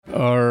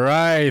All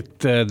right.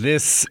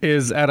 This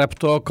is Arab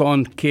Talk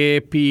on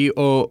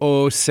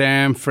KPOO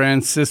San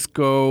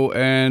Francisco,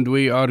 and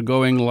we are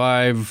going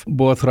live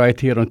both right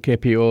here on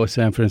KPOO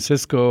San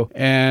Francisco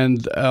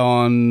and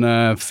on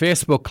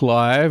Facebook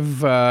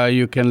Live.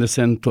 You can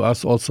listen to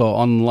us also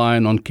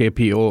online on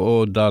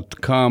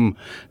kpoo.com.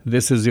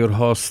 This is your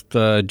host,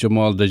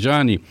 Jamal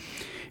Dajani.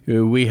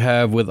 We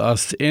have with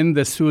us in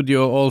the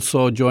studio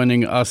also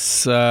joining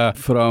us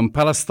from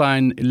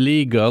Palestine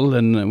Legal,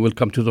 and we'll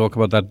come to talk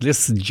about that,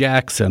 Liz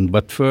Jackson.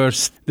 But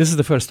first, this is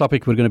the first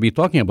topic we're going to be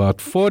talking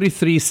about.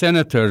 43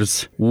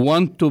 senators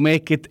want to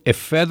make it a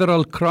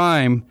federal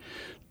crime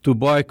to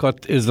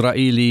boycott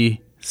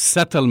Israeli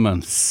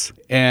settlements.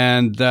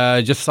 And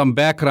just some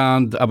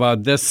background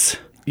about this.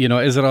 You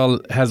know,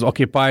 Israel has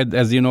occupied,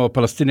 as you know,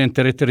 Palestinian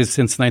territories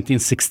since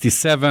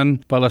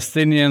 1967.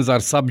 Palestinians are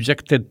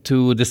subjected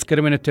to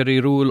discriminatory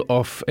rule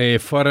of a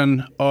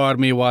foreign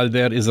army while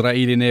their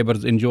Israeli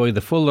neighbors enjoy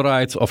the full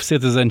rights of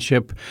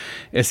citizenship,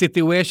 a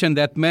situation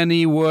that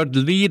many world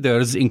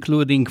leaders,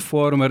 including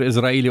former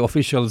Israeli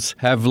officials,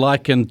 have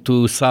likened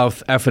to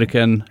South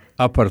African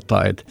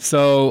apartheid.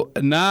 So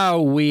now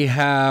we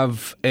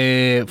have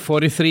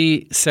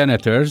 43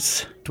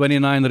 senators,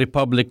 29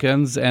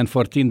 Republicans and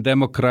 14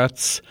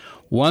 Democrats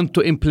want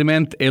to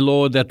implement a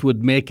law that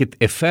would make it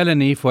a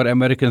felony for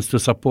Americans to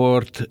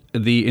support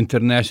the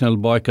international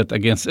boycott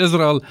against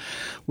Israel,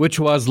 which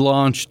was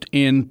launched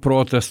in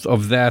protest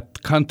of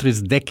that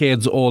country's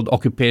decades-old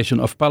occupation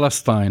of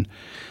Palestine.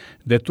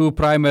 The two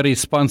primary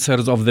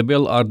sponsors of the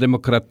bill are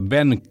Democrat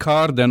Ben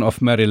Cardin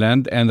of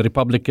Maryland and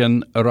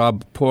Republican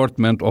Rob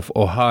Portman of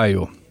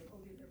Ohio.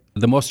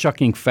 The most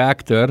shocking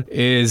factor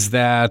is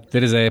that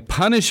there is a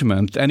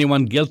punishment.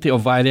 Anyone guilty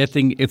of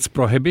violating its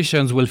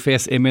prohibitions will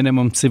face a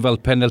minimum civil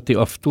penalty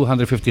of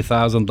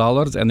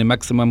 $250,000 and a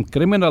maximum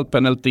criminal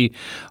penalty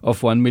of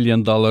 $1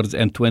 million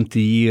and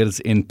 20 years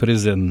in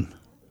prison.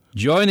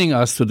 Joining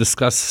us to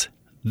discuss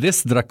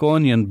this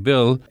draconian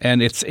bill and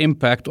its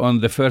impact on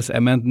the First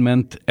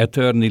Amendment,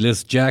 attorney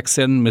Liz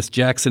Jackson. Ms.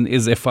 Jackson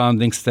is a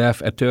founding staff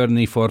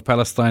attorney for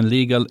Palestine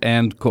Legal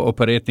and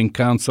Cooperating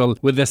Counsel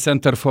with the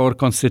Center for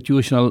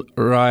Constitutional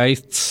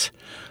Rights.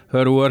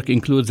 Her work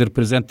includes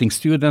representing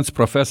students,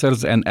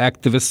 professors, and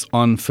activists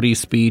on free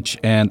speech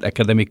and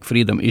academic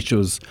freedom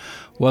issues.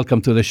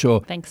 Welcome to the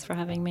show. Thanks for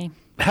having me.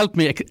 Help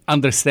me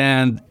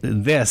understand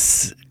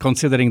this,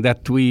 considering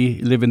that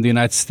we live in the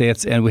United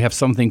States and we have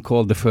something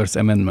called the First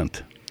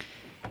Amendment.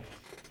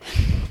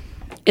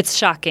 It's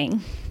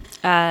shocking.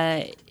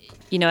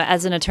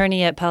 As an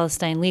attorney at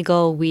Palestine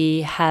Legal,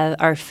 we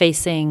are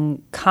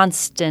facing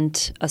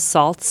constant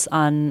assaults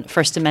on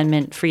First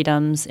Amendment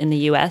freedoms in the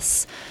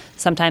U.S.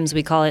 Sometimes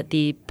we call it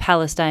the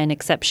Palestine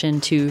exception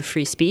to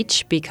free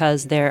speech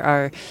because there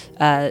are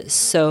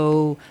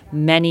so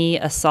many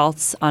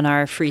assaults on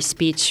our free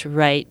speech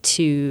right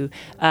to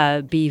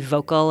be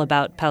vocal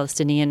about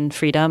Palestinian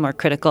freedom or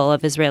critical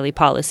of Israeli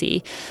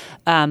policy.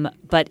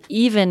 But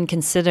even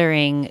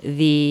considering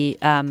the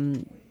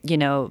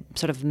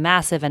sort of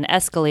massive and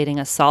escalating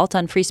assault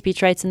on free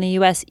speech rights in the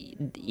U.S.,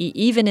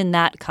 even in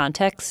that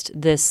context,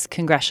 this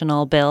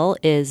congressional bill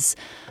is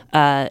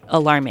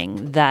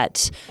alarming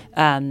that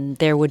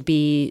there would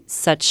be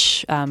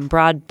such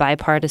broad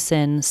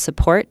bipartisan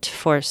support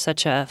for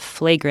such a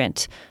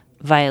flagrant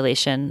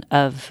violation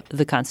of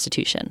the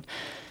Constitution.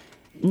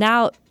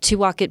 Now, to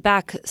walk it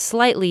back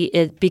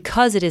slightly,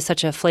 because it is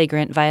such a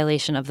flagrant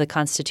violation of the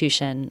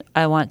Constitution,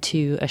 I want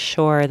to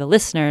assure the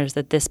listeners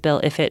that this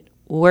bill, if it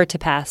were to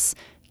pass,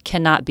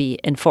 cannot be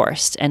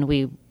enforced. And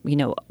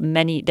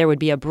there would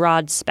be a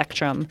broad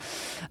spectrum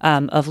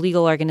of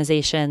legal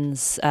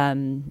organizations,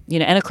 and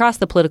across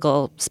the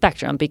political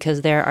spectrum, because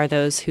there are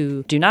those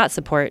who do not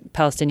support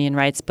Palestinian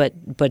rights, but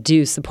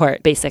do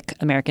support basic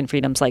American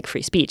freedoms like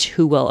free speech,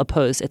 who will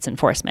oppose its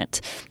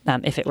enforcement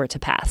if it were to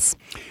pass.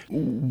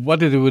 What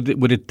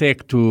would it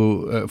take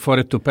for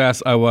it to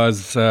pass? I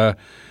was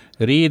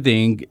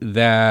reading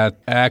that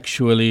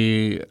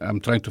actually,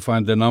 I'm trying to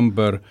find the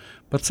number,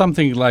 but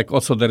something like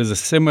also there is a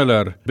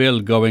similar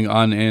bill going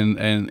on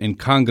in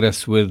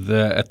Congress with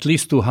at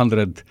least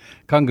 200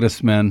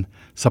 congressmen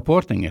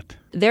supporting it.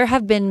 There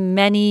have been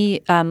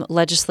many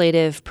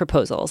legislative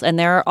proposals, and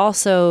there are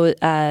also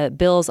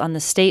bills on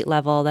the state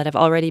level that have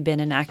already been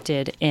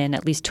enacted in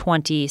at least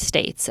 20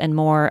 states and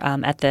more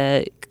at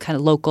the kind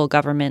of local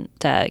government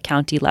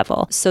county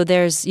level. So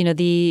there's,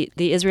 the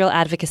Israel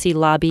Advocacy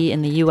Lobby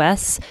in the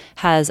U.S.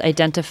 has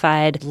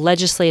identified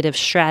legislative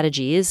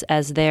strategies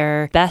as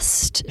their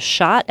best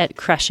shot at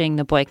crushing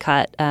the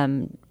boycott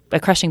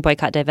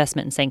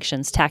divestment and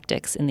sanctions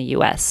tactics in the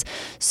U.S.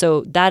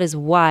 So that is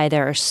why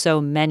there are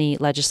so many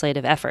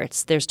legislative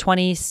efforts. There's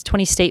 20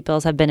 state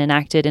bills have been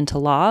enacted into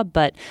law,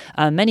 but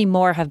many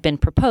more have been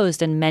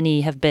proposed and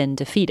many have been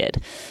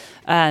defeated.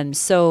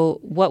 So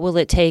what will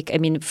it take? I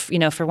mean,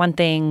 for one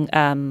thing,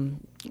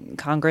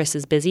 Congress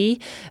is busy.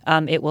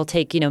 It will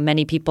take,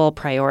 many people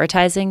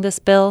prioritizing this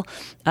bill.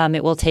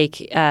 It will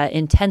take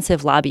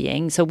intensive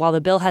lobbying. So while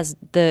the bill has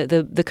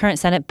the current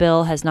Senate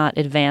bill has not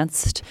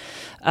advanced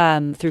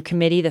through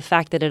committee, the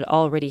fact that it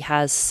already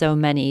has so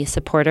many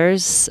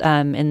supporters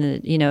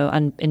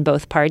in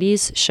both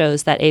parties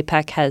shows that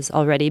AIPAC has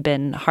already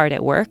been hard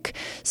at work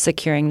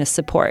securing the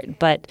support.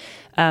 But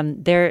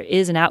there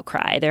is an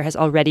outcry. There has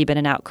already been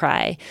an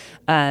outcry.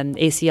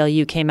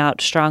 ACLU came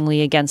out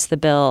strongly against the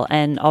bill,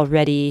 and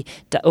already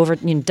over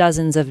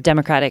dozens of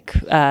Democratic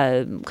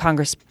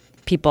Congress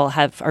people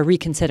are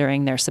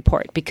reconsidering their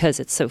support because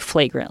it's so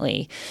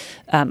flagrantly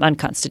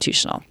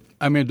unconstitutional.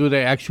 I mean, do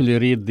they actually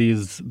read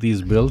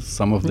these bills?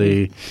 Some of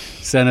the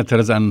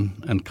senators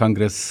and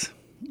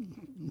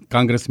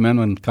congressmen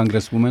and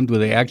congresswomen, do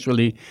they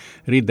actually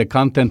read the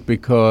content?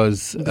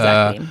 Because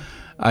exactly.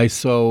 I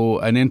saw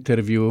an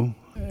interview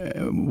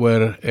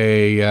where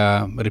a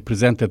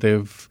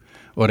representative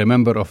or a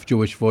member of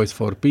Jewish Voice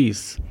for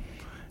Peace,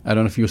 I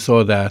don't know if you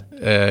saw that,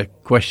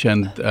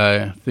 questioned,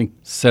 I think,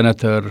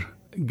 Senator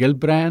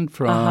Gillibrand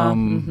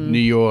from New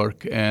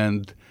York,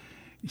 and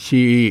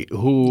she,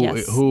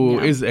 who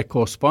is a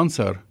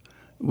co-sponsor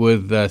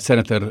with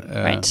Senator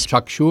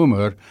Chuck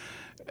Schumer,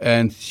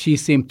 and she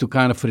seemed to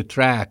kind of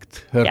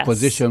retract her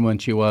position when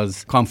she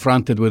was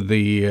confronted with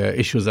the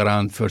issues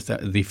around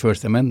the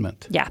First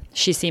Amendment. Yeah,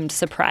 she seemed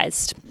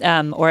surprised,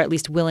 or at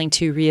least willing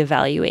to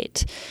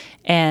reevaluate.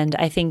 And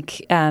I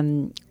think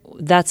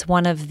that's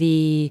one of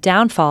the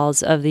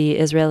downfalls of the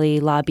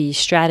Israeli lobby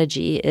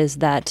strategy, is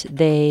that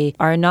they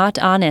are not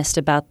honest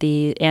about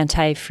the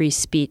anti-free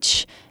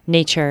speech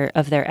nature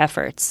of their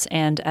efforts.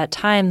 And at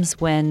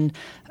times when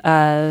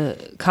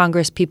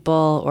Congress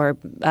people or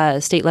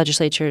state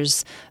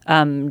legislatures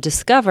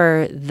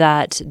discover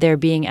that they're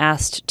being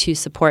asked to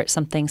support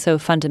something so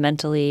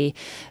fundamentally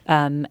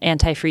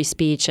anti-free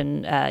speech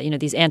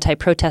and these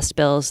anti-protest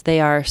bills,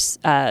 they are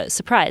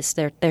surprised.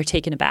 They're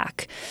taken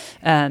aback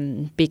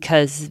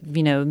because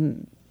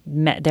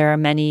there are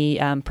many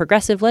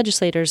progressive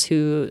legislators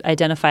who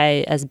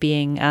identify as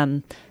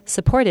being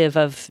supportive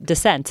of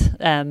dissent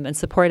and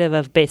supportive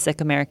of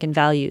basic American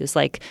values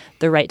like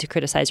the right to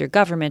criticize your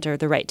government or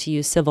the right to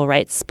use civil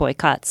rights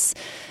boycotts,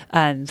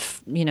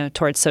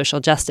 towards social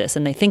justice.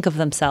 And they think of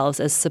themselves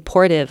as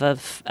supportive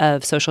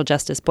of social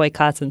justice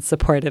boycotts and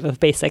supportive of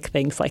basic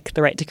things like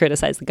the right to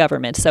criticize the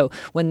government. So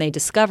when they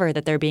discover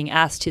that they're being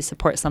asked to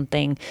support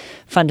something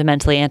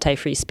fundamentally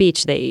anti-free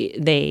speech,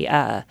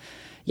 they're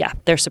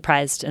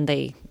surprised, and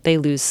they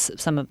lose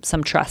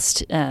some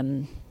trust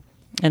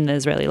in the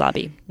Israeli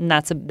lobby, and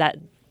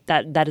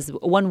that is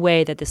one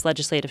way that this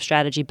legislative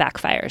strategy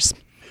backfires.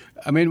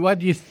 I mean, what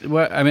do you?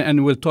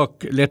 And we'll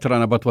talk later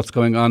on about what's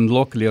going on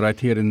locally, right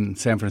here in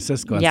San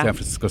Francisco and San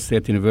Francisco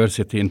State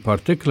University in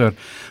particular.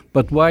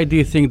 But why do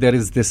you think there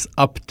is this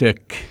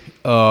uptick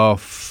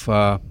of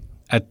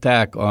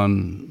attack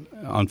on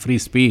free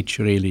speech,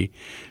 really,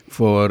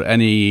 for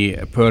any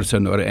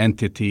person or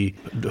entity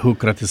who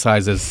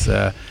criticizes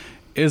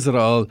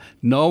Israel,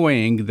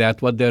 knowing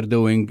that what they're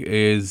doing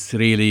is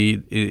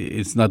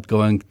not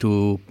going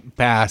to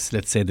pass,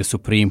 let's say, the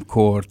Supreme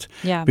Court,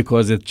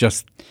 because it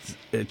just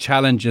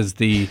challenges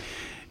the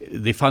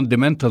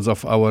fundamentals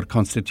of our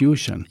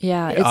Constitution.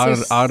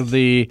 Are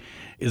the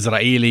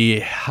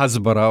Israeli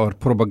Hasbara or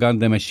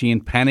propaganda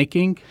machine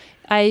panicking?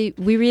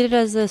 We read it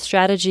as a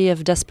strategy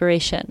of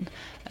desperation.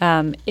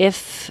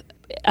 If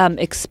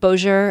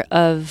exposure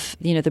of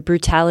the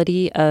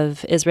brutality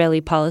of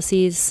Israeli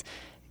policies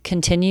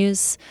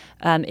continues,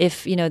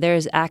 if there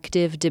is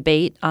active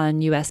debate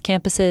on U.S.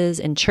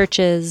 campuses, in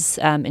churches,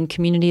 in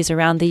communities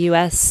around the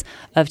U.S.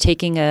 of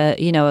taking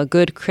a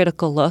good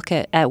critical look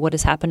at what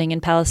is happening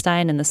in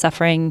Palestine and the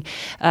suffering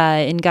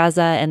in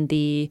Gaza, and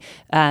the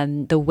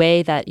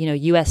way that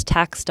U.S.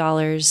 tax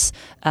dollars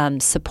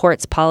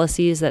supports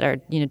policies that are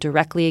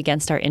directly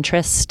against our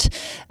interest,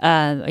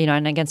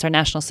 and against our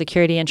national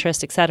security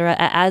interest, et cetera.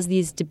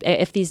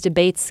 If these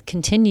debates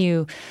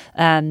continue,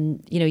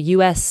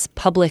 U.S.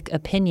 public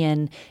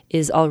opinion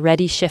is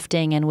already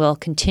shifting and will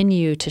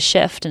continue to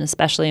shift, and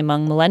especially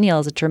among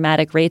millennials at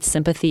dramatic rates,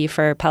 sympathy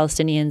for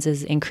Palestinians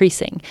is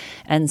increasing.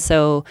 And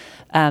so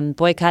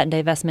boycott and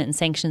divestment and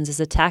sanctions is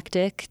a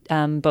tactic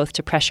both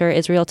to pressure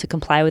Israel to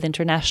comply with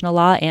international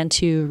law and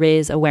to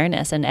raise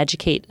awareness and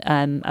educate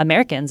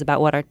Americans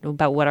about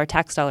what our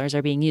tax dollars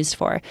are being used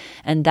for.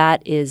 And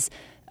that is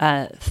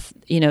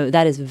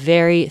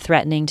very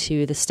threatening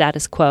to the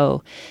status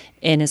quo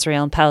in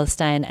Israel and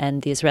Palestine,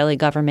 and the Israeli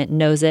government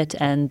knows it,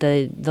 and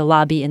the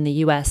lobby in the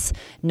U.S.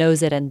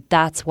 knows it, and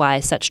that's why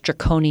such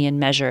draconian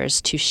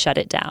measures to shut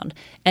it down.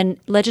 And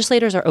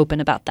legislators are open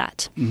about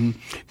that. Mm-hmm.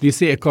 Do you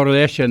see a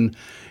correlation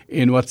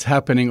in what's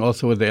happening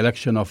also with the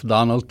election of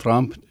Donald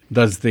Trump?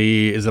 Does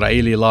the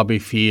Israeli lobby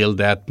feel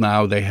that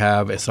now they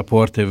have a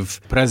supportive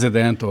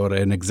president or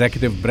an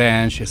executive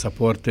branch, a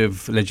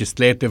supportive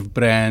legislative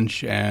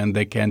branch, and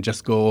they can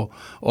just go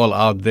all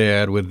out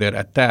there with their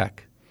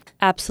attack?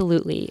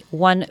 Absolutely.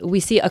 One,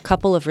 we see a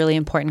couple of really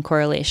important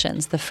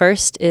correlations. The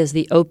first is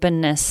the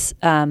openness,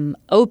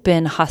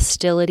 open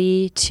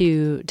hostility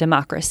to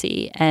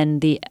democracy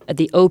and the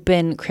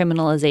open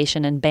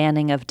criminalization and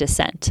banning of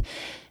dissent.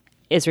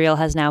 Israel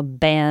has now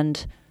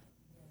banned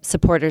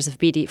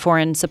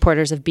foreign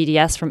supporters of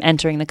BDS from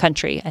entering the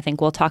country. I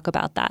think we'll talk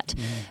about that.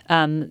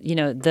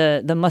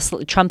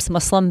 Trump's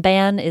Muslim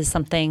ban is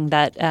something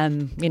that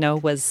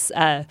was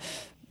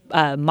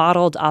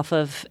modeled off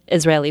of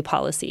Israeli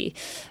policy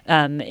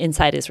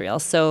inside Israel.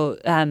 So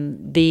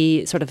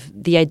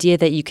the idea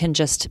that you can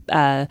just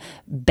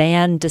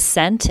ban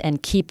dissent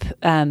and keep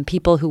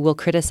people who will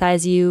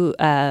criticize you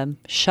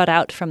shut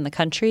out from the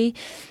country,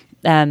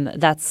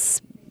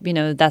 that's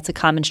a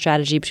common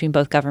strategy between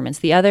both governments.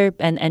 The other,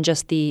 and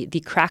just the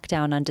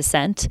crackdown on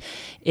dissent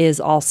is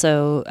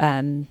also,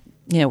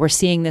 we're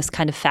seeing this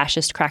kind of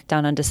fascist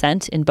crackdown on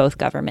dissent in both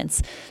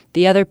governments.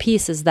 The other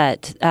piece is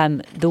that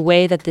the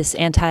way that this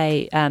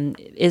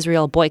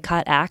anti-Israel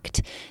Boycott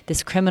Act,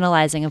 this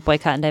criminalizing of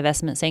boycott and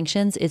divestment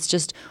sanctions, it's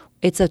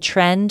a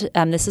trend.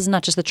 This is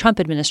not just the Trump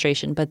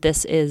administration, but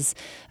this is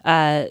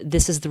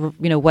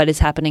what is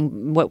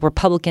happening. What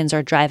Republicans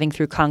are driving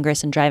through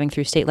Congress and driving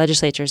through state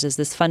legislatures is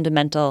this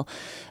fundamental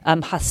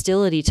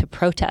hostility to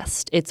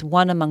protest. It's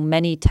one among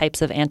many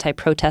types of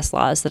anti-protest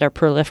laws that are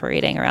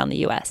proliferating around the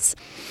U.S.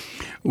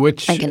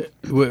 Which I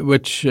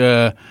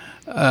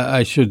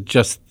should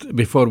just,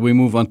 before we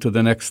move on to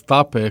the next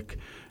topic,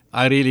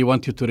 I really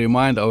want you to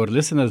remind our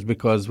listeners,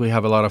 because we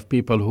have a lot of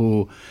people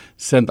who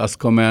send us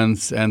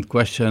comments and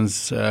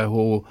questions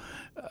who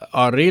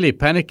are really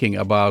panicking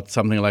about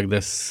something like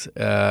this,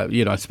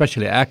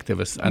 especially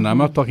activists. And I'm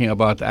not talking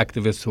about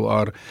activists who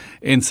are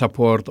in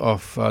support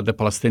of the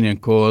Palestinian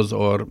cause,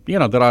 or,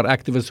 there are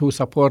activists who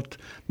support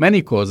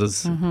many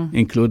causes,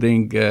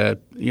 including, a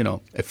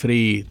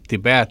free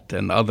Tibet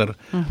and other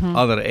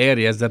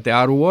areas, that they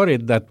are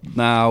worried that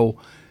now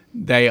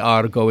they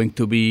are going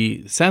to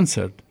be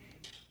censored.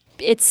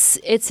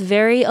 It's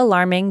very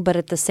alarming, but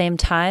at the same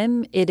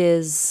time, it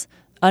is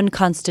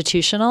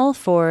unconstitutional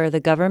for the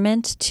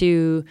government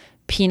to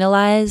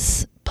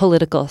penalize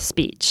political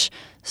speech.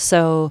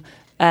 So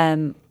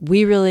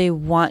we really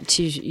want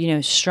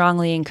to,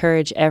 strongly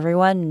encourage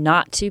everyone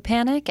not to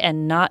panic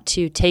and not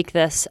to take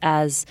this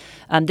as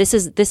this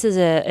is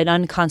an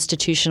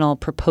unconstitutional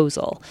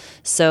proposal.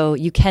 So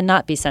you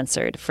cannot be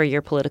censored for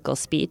your political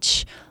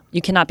speech.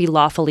 You cannot be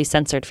lawfully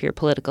censored for your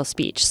political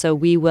speech. So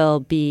we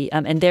will be,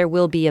 and there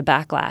will be a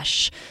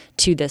backlash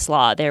to this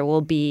law. There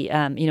will be,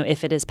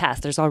 if it is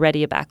passed, there's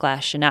already a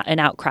backlash and an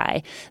outcry,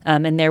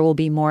 and there will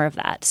be more of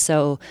that.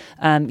 So,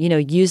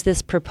 use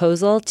this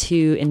proposal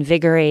to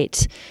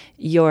invigorate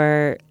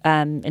your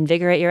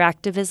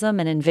activism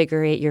and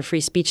invigorate your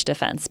free speech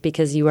defense,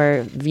 because you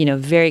are,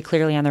 very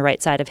clearly on the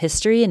right side of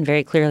history and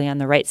very clearly on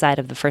the right side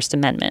of the First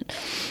Amendment.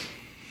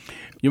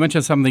 You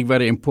mentioned something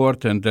very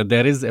important, that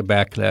there is a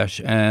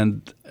backlash,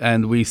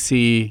 and we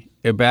see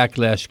a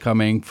backlash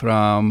coming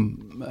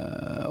from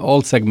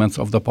all segments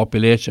of the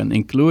population,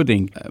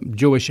 including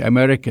Jewish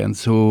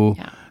Americans who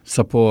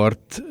support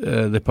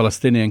the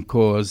Palestinian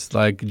cause,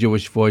 like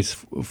Jewish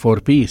Voice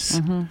for Peace.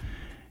 Mm-hmm.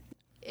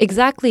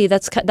 Exactly.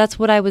 That's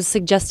what I was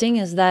suggesting,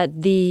 is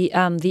that the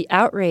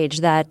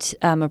outrage that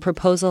a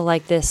proposal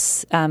like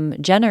this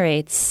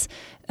generates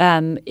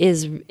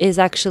is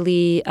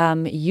actually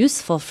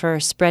useful for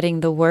spreading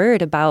the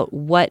word about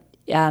what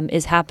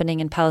is happening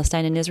in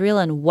Palestine and Israel,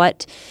 and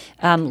what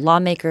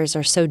lawmakers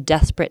are so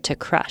desperate to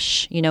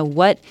crush.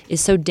 What is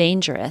so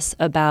dangerous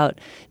about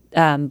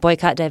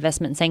boycott,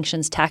 divestment,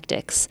 sanctions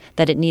tactics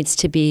that it needs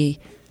to be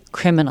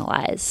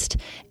criminalized.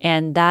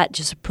 And that,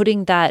 just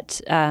putting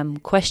that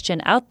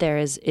question out there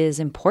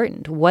is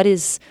important. What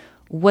is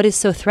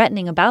so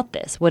threatening about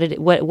this?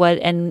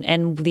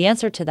 And the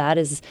answer to that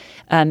is,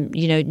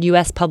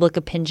 U.S. public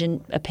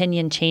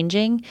opinion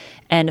changing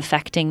and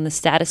affecting the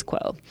status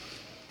quo.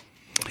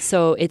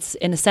 So it's,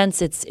 in a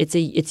sense,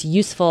 it's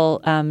useful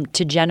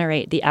to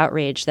generate the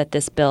outrage that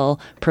this bill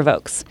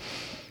provokes.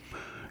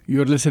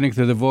 You're listening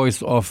to the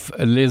voice of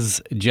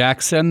Liz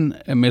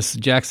Jackson. Ms.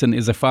 Jackson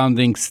is a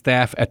founding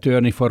staff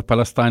attorney for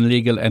Palestine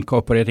Legal and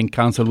Cooperating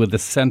Counsel with the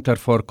Center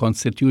for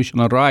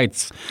Constitutional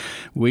Rights.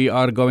 We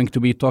are going to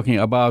be talking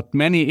about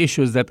many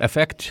issues that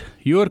affect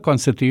your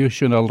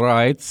constitutional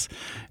rights.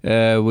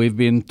 We've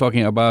been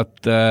talking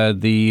about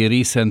the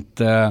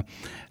recent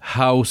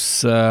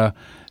House,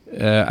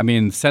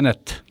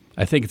 Senate,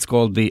 I think it's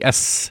called the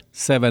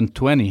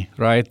S-720,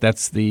 right?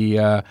 That's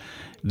the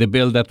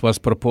bill that was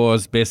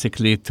proposed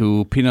basically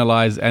to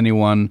penalize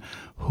anyone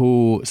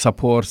who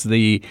supports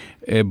the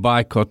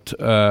boycott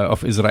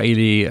of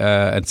Israeli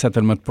and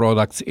settlement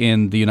products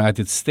in the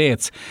United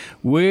States.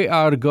 We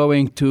are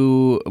going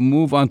to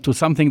move on to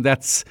something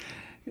that's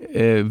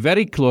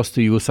very close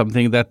to you,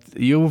 something that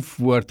you've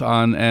worked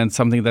on, and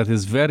something that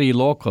is very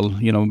local,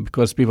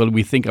 because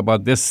we think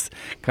about this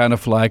kind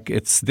of like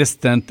it's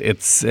distant,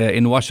 it's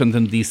in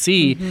Washington,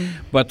 D.C.,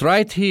 but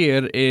right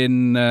here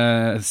in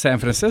San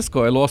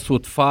Francisco, a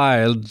lawsuit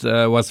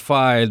was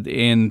filed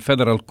in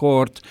federal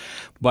court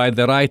by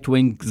the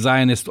right-wing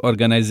Zionist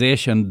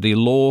organization, the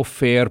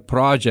Lawfare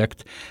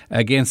Project,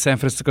 against San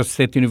Francisco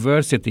State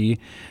University,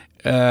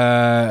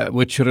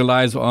 which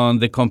relies on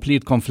the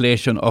complete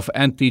conflation of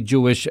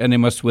anti-Jewish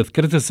animus with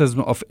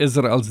criticism of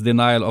Israel's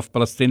denial of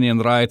Palestinian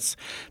rights,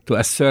 to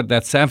assert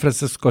that San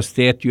Francisco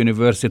State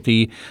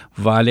University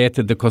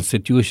violated the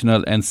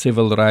constitutional and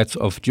civil rights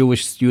of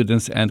Jewish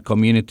students and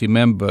community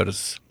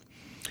members.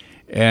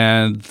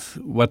 And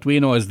what we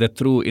know is the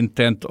true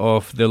intent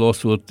of the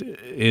lawsuit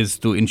is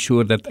to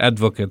ensure that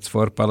advocates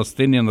for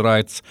Palestinian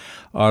rights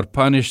are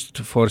punished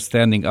for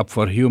standing up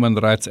for human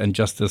rights and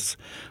justice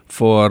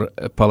for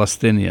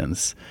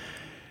Palestinians.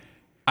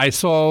 I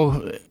saw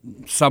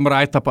some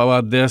write-up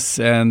about this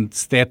and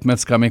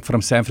statements coming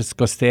from San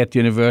Francisco State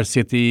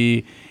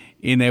University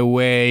in a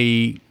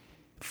way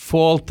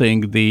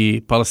faulting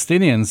the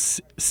Palestinian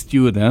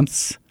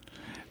students,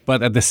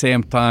 but at the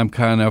same time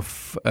kind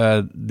of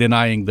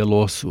denying the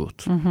lawsuit.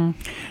 Mm-hmm.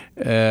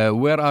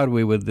 Where are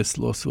we with this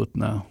lawsuit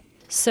now?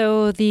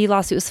 So the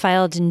lawsuit was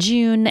filed in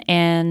June,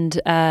 and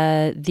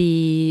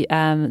the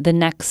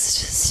next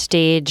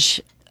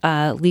stage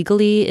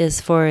legally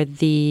is for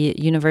the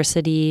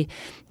university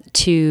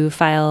to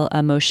file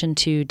a motion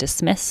to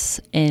dismiss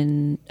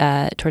in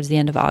towards the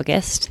end of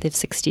August. They have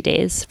 60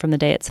 days from the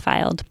day it's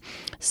filed.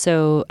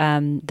 So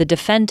the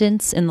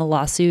defendants in the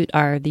lawsuit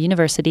are the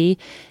university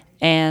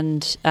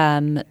and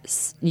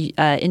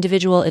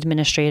individual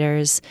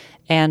administrators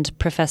and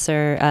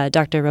Professor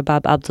Dr.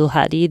 Rabab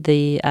Abdulhadi,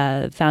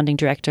 the founding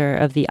director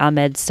of the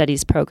Ahmed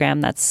Studies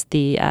Program. That's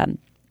the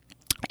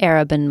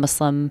Arab and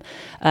Muslim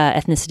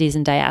ethnicities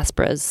and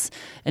diasporas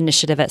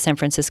initiative at San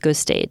Francisco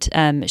State.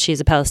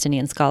 She's a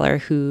Palestinian scholar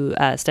who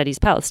studies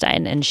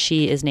Palestine, and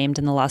she is named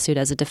in the lawsuit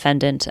as a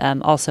defendant,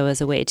 also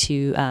as a way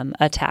to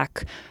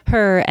attack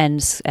her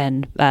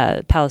and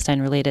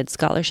Palestine-related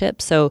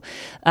scholarship. So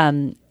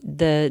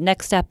the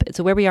next step,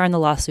 so where we are in the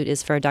lawsuit,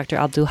 is for Dr.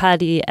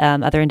 Abdulhadi,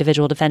 other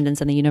individual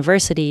defendants, and the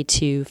university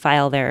to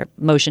file their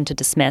motion to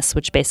dismiss,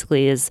 which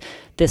basically is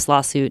this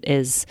lawsuit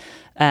is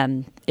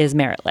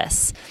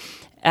meritless.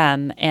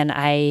 And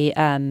I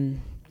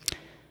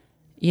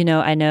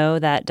know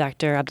that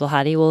Dr.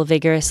 Abdulhadi will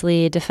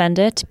vigorously defend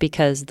it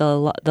because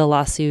the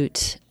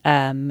lawsuit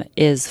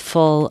is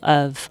full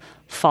of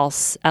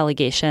false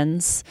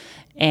allegations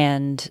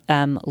and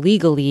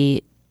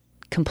legally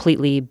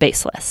completely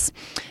baseless.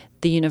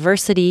 The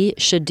university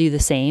should do the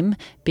same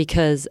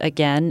because,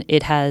 again,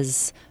 it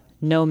has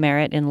no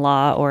merit in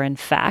law or in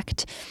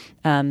fact.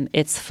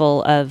 It's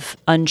full of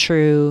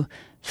untrue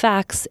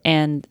facts,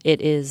 and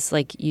it is,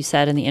 like you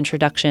said in the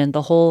introduction,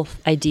 the whole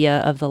idea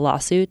of the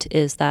lawsuit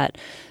is that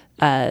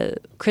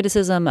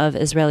criticism of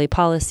Israeli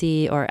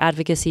policy or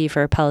advocacy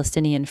for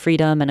Palestinian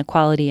freedom and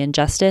equality and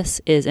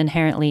justice is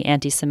inherently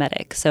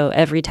anti-Semitic. So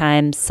every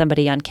time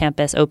somebody on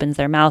campus opens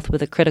their mouth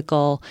with a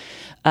critical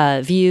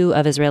view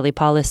of Israeli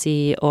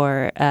policy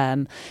or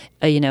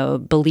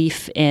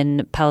belief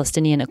in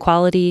Palestinian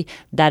equality,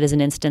 that is an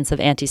instance of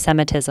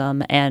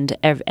anti-Semitism, and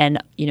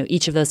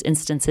each of those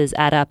instances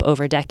add up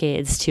over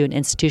decades to an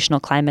institutional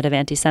climate of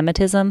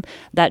anti-Semitism.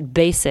 That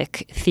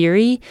basic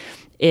theory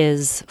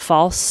is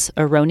false,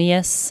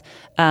 erroneous,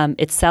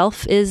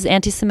 itself is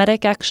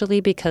anti-Semitic,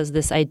 actually, because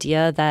this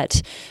idea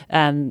that,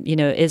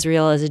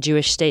 Israel is a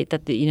Jewish state,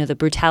 that the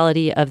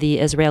brutality of the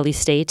Israeli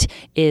state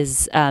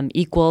is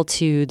equal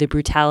to the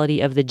brutality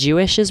of the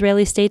Jewish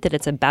Israeli state, that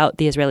it's about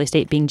the Israeli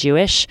state being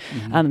Jewish.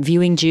 Mm-hmm.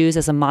 Viewing Jews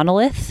as a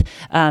monolith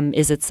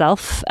is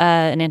itself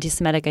an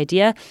anti-Semitic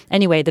idea.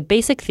 Anyway, the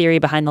basic theory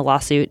behind the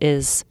lawsuit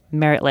is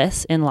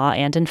meritless in law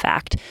and in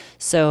fact,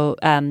 so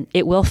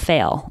it will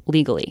fail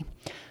legally.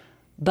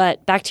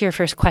 But back to your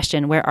first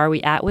question, where are we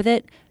at with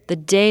it? The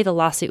day the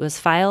lawsuit was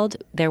filed,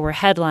 there were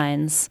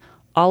headlines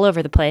all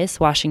over the place,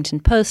 Washington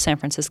Post, San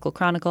Francisco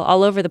Chronicle,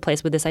 all over the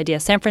place with this idea,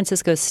 San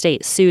Francisco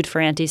State sued for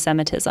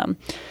anti-Semitism.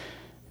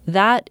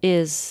 That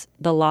is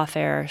the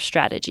lawfare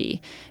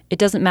strategy. It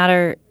doesn't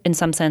matter, in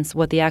some sense,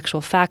 what the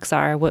actual facts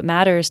are. What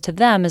matters to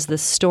them is the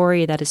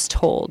story that is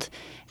told.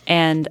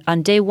 And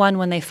on day one,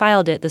 when they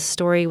filed it, the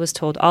story was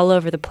told all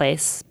over the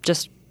place,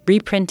 just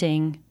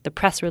reprinting the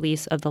press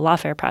release of the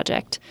Lawfare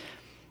Project.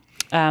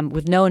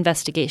 With no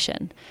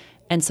investigation.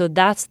 And so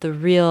that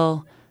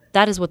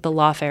is what the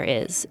lawfare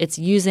is. It's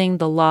using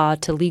the law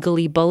to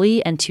legally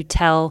bully and to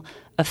tell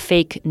a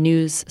fake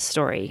news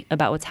story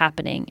about what's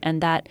happening. And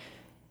that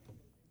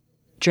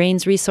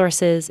drains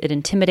resources, it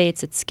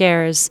intimidates, it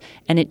scares,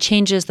 and it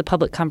changes the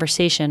public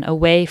conversation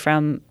away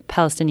from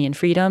Palestinian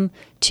freedom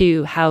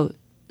to how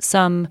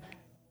some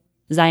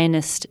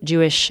Zionist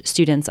Jewish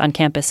students on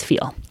campus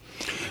feel.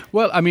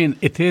 Well, I mean,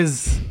 it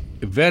is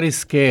very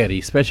scary,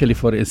 especially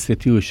for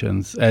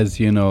institutions, as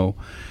you know,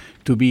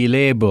 to be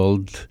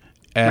labeled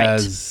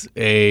as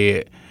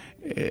a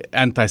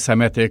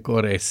anti-Semitic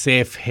or a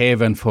safe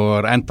haven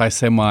for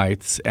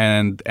anti-Semites.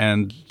 And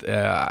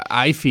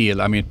I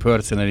feel, I mean,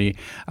 personally,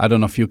 I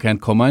don't know if you can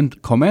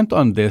comment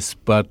on this,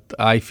 but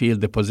I feel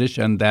the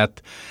position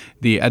that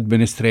the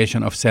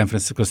administration of San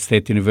Francisco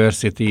State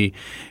University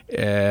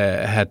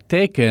had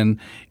taken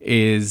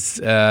is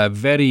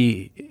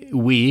very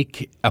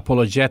weak,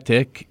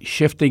 apologetic,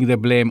 shifting the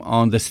blame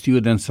on the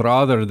students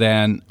rather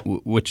than,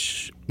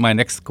 which my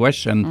next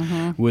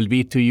question will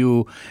be to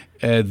you,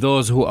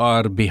 those who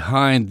are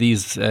behind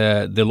these,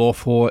 the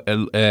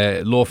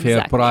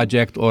Lawfare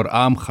Project or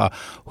AMCHA.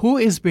 Who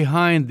is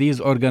behind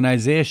these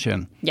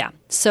organizations? Yeah.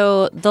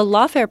 So the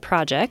Lawfare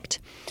Project,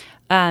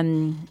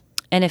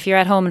 and if you're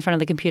at home in front of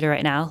the computer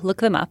right now,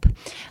 look them up.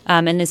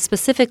 And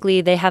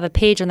specifically, they have a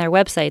page on their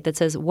website that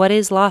says, "What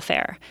is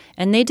lawfare?"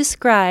 And they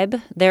describe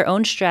their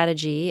own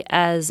strategy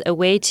as a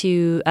way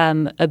to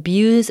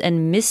abuse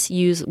and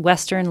misuse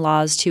Western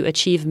laws to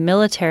achieve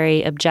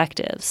military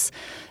objectives.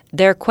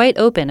 They're quite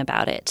open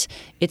about it.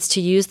 It's to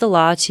use the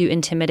law to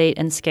intimidate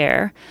and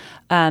scare.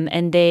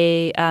 And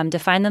they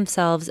define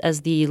themselves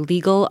as the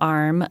legal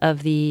arm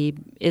of the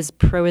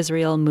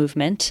pro-Israel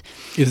movement.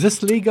 Is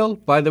this legal,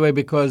 by the way?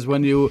 Because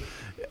when you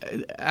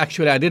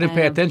actually, I didn't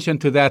pay attention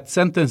to that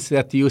sentence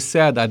that you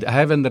said. I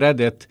haven't read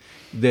it,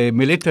 the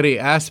military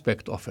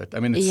aspect of it.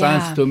 I mean, it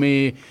sounds to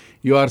me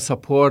you are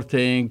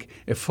supporting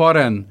a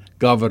foreign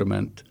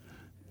government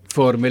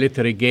for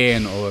military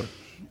gain or...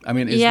 I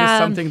mean, is this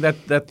something that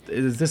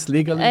is this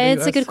legal in the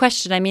It's US? a good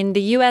question. I mean,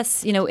 the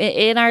U.S.,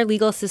 in our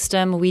legal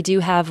system, we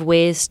do have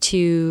ways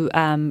to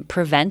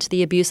prevent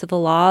the abuse of the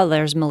law.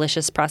 There's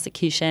malicious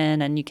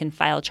prosecution, and you can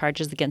file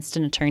charges against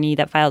an attorney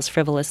that files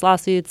frivolous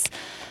lawsuits.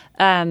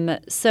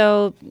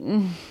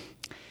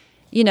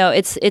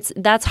 It's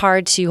that's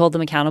hard to hold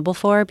them accountable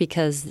for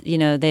because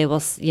they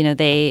will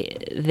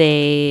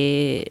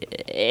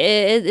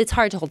it's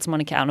hard to hold someone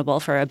accountable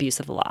for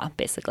abuse of the law,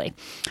 basically.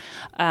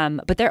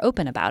 But they're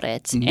open about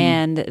it,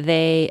 and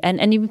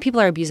even people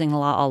are abusing the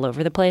law all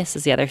over the place.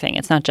 Is the other thing.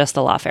 It's not just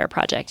the Lawfare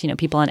Project.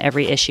 People on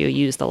every issue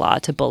use the law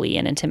to bully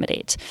and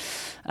intimidate.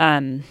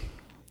 The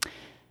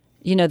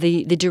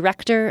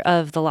director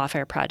of the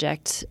Lawfare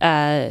Project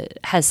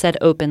has said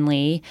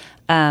openly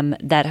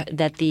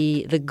that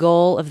the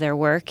goal of their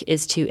work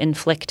is to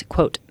inflict,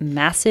 quote,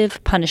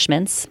 massive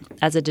punishments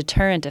as a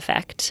deterrent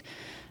effect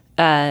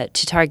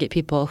to target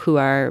people who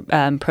are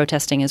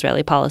protesting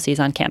Israeli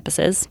policies on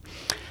campuses.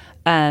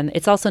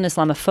 It's also an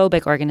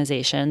Islamophobic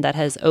organization that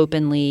has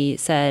openly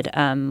said,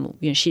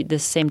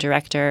 this same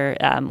director,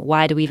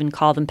 why do we even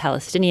call them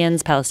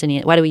Palestinians?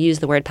 Why do we use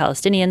the word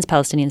Palestinians?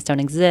 Palestinians don't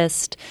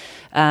exist.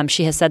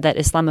 She has said that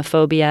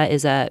Islamophobia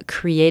is a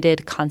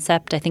created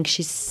concept. I think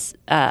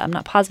I'm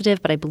not positive,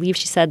 but I believe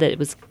she said that it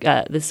was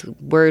this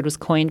word was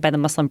coined by the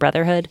Muslim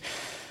Brotherhood.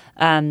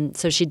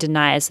 So she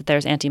denies that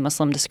there's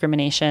anti-Muslim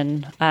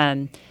discrimination.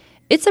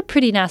 It's a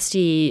pretty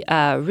nasty,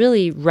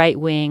 really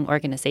right-wing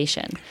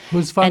organization.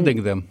 Who's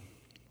funding them?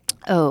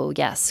 Oh,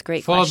 yes.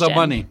 Great question. Follow the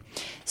money.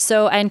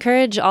 So I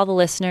encourage all the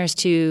listeners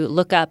to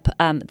look up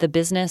The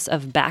Business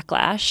of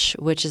Backlash,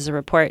 which is a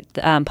report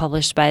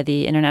published by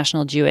the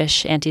International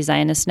Jewish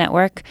Anti-Zionist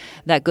Network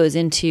that goes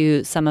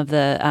into some of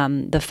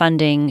the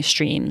funding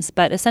streams.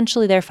 But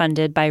essentially they're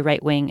funded by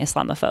right-wing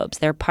Islamophobes.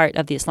 They're part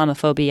of the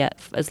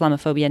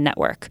Islamophobia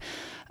network.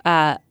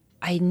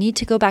 I need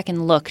to go back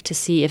and look to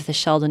see if the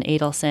Sheldon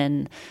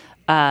Adelson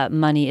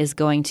money is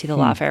going to the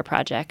Lawfare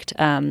Project.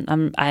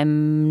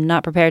 I'm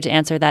not prepared to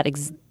answer that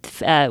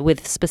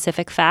with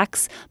specific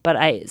facts, but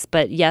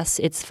yes,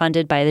 it's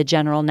funded by the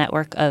general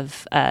network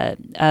of the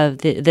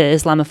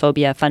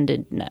Islamophobia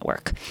funded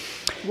network.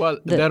 Well,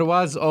 there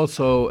was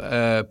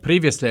also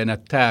previously an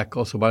attack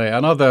also by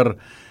another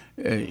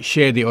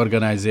shady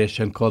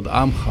organization called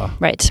AMCHA.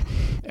 Right.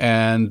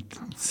 And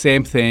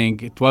same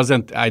thing. It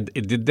wasn't.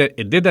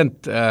 It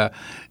didn't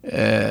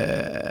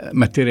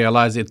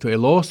materialize into a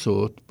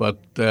lawsuit, but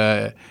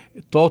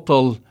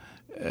total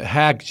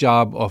hack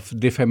job of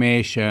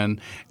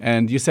defamation.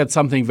 And you said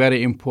something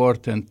very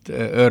important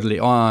early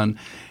on.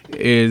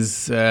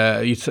 Is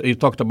you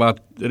talked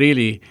about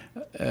really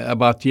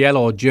about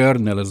yellow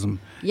journalism.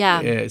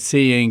 Yeah.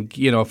 Seeing,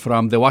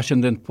 from the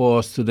Washington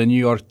Post to the New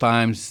York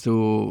Times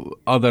to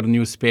other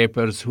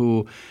newspapers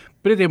who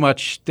pretty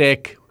much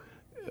take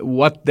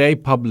what they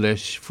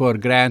publish for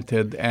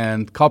granted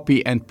and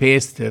copy and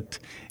paste it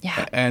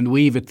and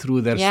weave it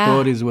through their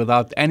stories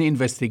without any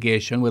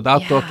investigation,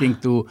 without talking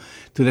to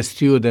the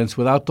students,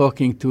 without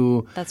talking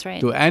to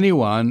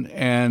anyone.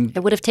 And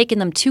it would have taken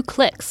them 2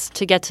 clicks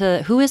to get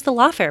to who is the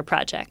Lawfare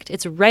Project.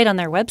 It's right on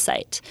their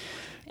website.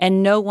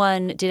 And no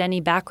one did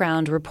any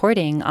background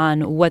reporting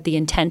on what the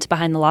intent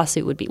behind the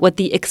lawsuit would be, what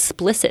the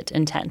explicit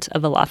intent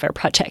of the Lawfare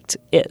Project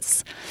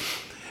is.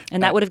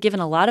 And that would have given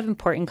a lot of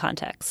important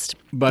context.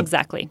 But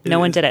exactly. No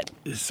one did it.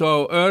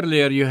 So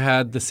earlier you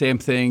had the same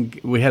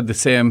thing. We had the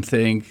same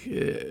thing,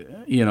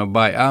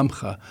 by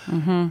AMCHA.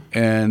 Mm-hmm.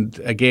 And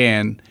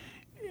again,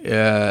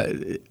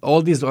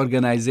 all these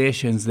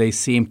organizations, they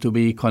seem to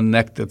be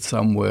connected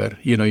somewhere.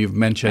 You've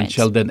mentioned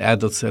Sheldon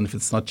Adelson. If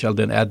it's not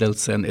Sheldon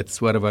Adelson, it's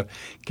whatever,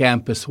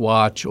 Campus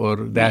Watch or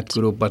that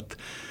group. But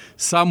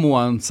some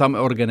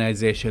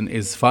organization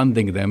is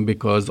funding them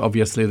because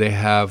obviously they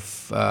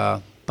have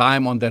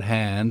time on their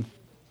hand,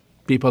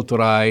 people to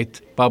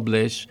write,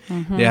 publish.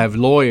 Mm-hmm. They have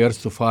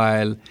lawyers to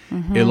file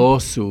a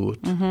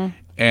lawsuit. Mm-hmm.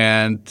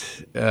 And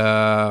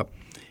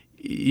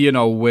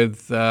with,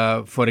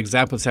 for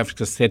example, San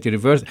Francisco State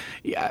University,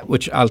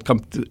 which I'll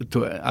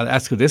I'll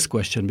ask you this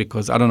question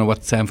because I don't know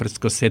what San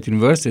Francisco State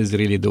University is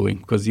really doing,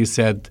 because you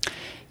said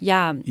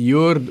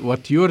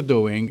what you're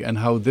doing and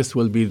how this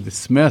will be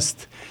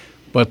dismissed,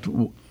 but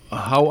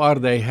how are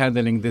they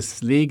handling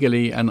this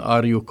legally, and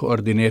are you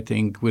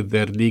coordinating with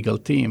their legal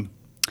team?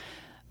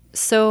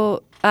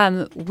 So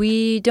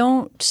we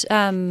don't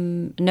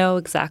know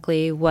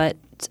exactly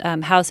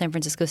how San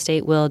Francisco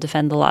State will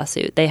defend the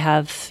lawsuit. They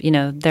have,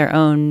 their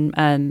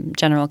own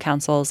general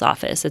counsel's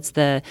office. It's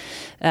the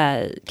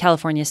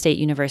California State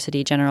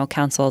University General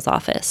Counsel's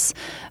office.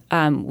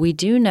 We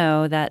do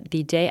know that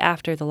the day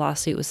after the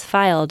lawsuit was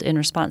filed, in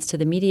response to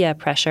the media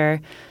pressure,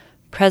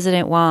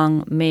 President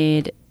Wong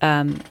made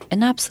an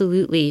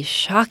absolutely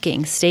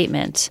shocking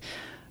statement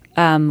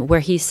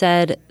where he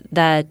said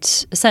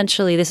that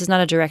essentially, this is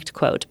not a direct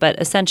quote, but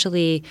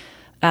essentially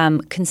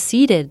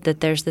conceded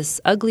that there's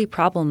this ugly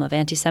problem of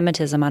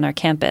anti-Semitism on our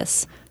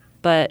campus,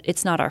 but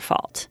it's not our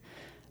fault.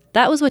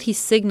 That was what he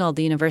signaled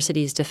the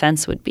university's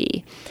defense would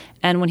be.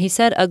 And when he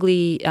said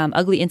ugly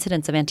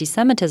incidents of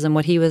anti-Semitism,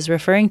 what he was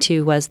referring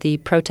to was the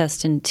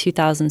protest in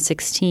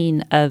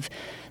 2016 of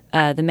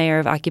the mayor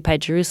of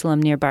occupied Jerusalem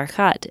near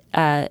Barkat,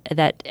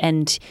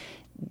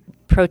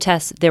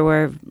 protests. There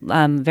were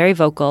very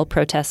vocal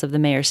protests of the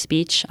mayor's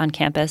speech on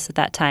campus at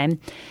that time.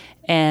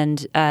 And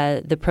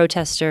the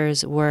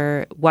protesters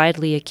were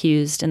widely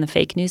accused in the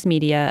fake news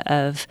media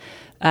of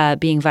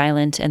being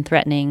violent and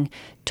threatening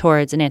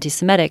towards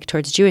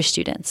Jewish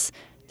students.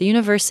 The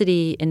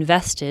university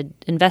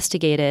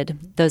investigated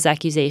those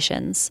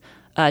accusations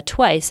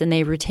twice, and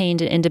they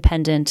retained an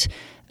independent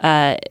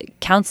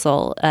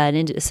counsel,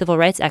 a civil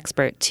rights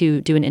expert,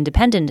 to do an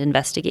independent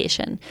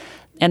investigation.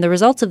 And the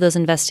results of those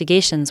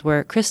investigations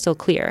were crystal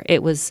clear.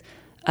 It was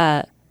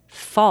a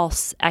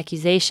false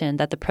accusation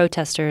that the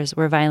protesters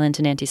were violent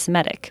and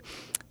anti-Semitic.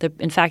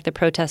 In fact, the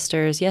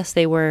protesters, yes,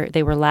 they were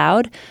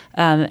loud,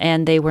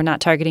 and they were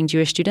not targeting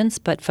Jewish students,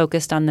 but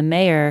focused on the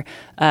mayor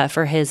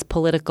for his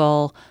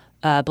political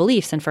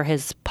beliefs and for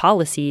his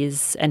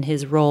policies and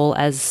his role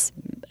as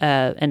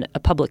a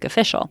public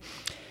official.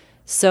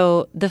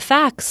 So the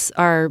facts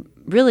are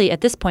really,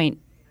 at this point,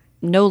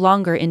 no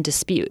longer in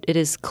dispute. It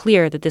is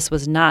clear that this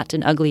was not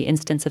an ugly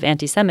instance of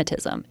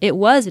anti-Semitism. It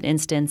was an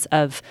instance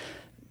of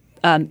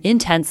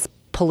intense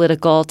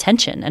political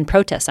tension and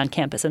protest on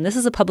campus. And this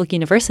is a public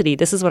university.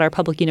 This is what our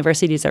public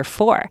universities are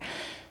for.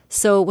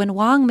 So when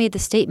Wong made the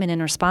statement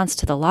in response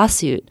to the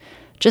lawsuit,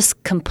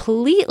 just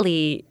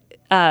completely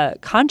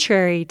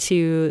contrary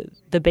to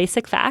the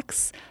basic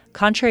facts,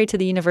 contrary to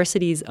the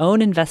university's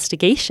own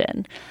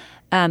investigation,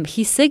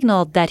 he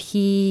signaled that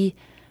he,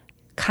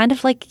 kind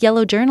of like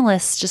yellow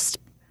journalists,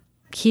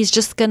 he's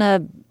just going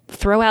to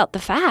throw out the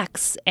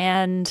facts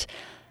and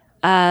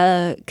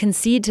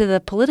concede to the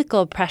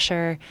political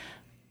pressure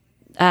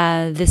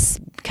this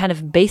kind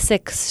of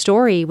basic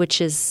story, which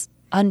is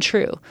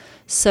untrue.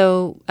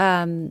 So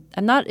I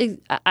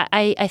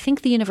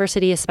think the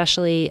university,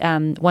 especially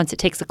once it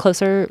takes a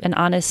closer and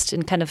honest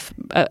and kind of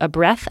a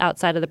breath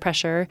outside of the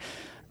pressure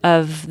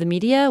of the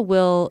media,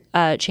 will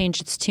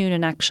change its tune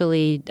and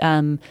actually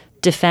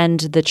defend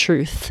the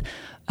truth.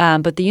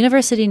 But the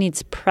university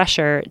needs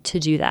pressure to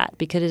do that,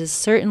 because it is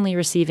certainly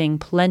receiving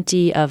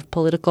plenty of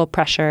political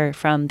pressure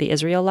from the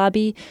Israel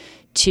lobby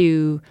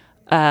to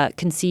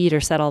concede or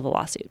settle the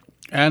lawsuit.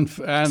 And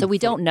so we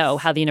don't know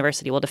how the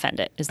university will defend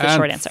it, is the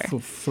short answer.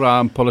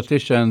 From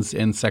politicians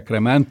in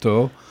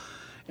Sacramento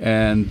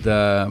and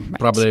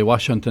probably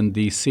Washington,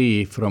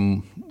 D.C.,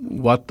 from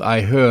what I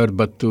heard,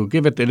 but to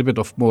give it a little bit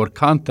of more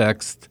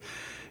context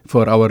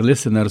for our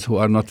listeners who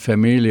are not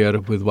familiar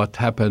with what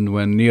happened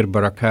when Nir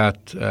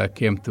Barakat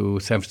came to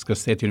San Francisco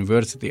State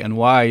University and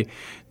why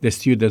the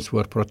students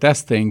were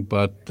protesting.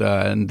 But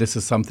and this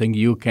is something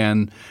you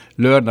can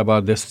learn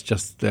about this,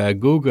 just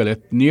Google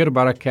it. Nir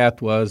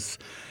Barakat was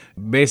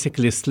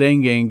basically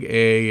slinging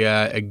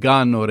a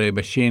gun or a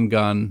machine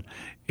gun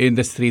in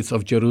the streets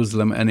of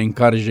Jerusalem and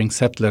encouraging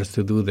settlers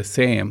to do the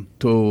same,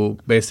 to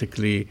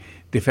basically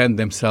defend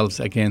themselves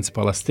against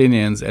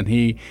Palestinians. And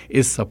he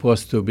is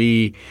supposed to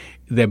be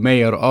the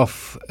mayor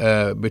of,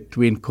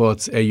 between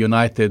quotes, a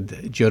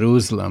united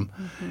Jerusalem.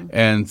 Mm-hmm.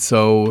 And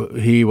so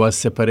he was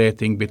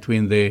separating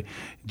between the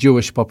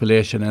Jewish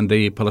population and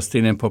the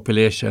Palestinian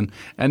population.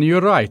 And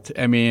you're right.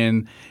 I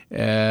mean,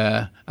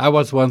 I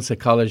was once a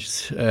college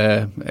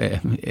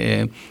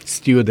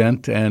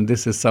student, and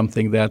this is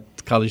something that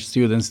college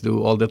students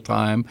do all the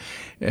time.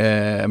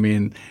 I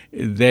mean,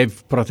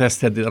 they've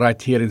protested right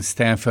here in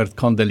Stanford,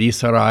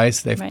 Condoleezza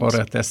Rice. They've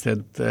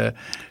protested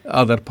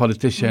other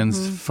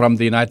politicians from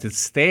the United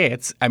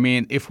States. I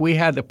mean, if we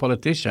had a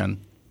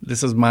politician,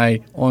 this is my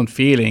own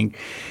feeling,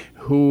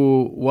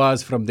 who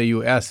was from the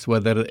U.S.,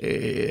 whether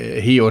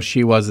he or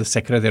she was the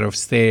Secretary of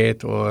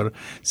State or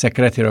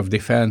Secretary of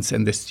Defense,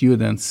 and the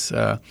students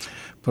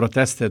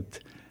protested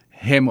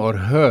him or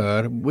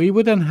her, we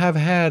wouldn't have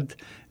had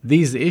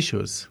these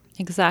issues.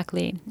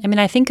 Exactly. I mean,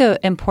 I think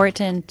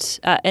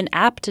an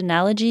apt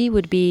analogy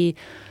would be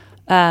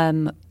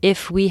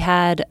if we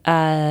had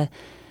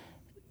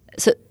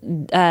So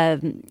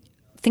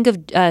think of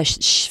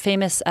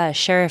famous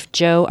Sheriff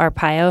Joe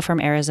Arpaio from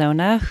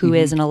Arizona, who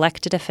is an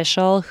elected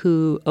official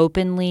who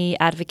openly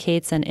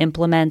advocates and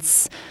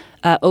implements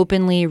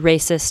openly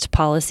racist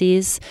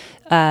policies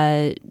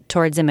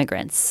towards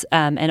immigrants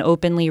and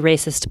openly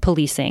racist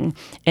policing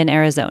in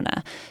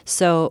Arizona.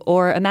 So,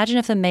 or imagine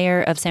if the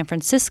mayor of San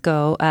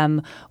Francisco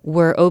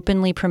were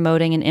openly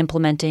promoting and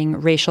implementing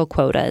racial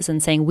quotas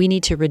and saying we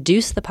need to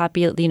reduce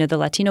the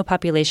Latino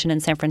population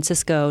in San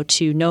Francisco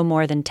to no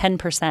more than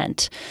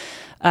 10%.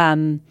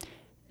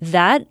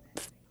 That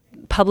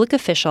public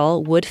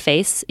official would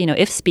face,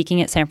 if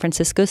speaking at San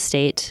Francisco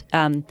State,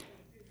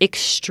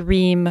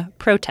 extreme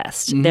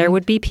protest. There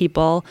would be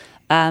people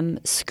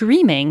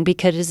screaming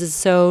because this is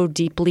so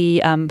deeply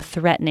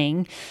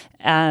threatening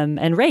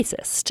and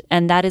racist.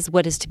 And that is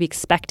what is to be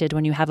expected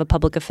when you have a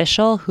public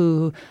official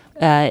who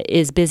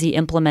is busy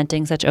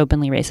implementing such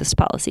openly racist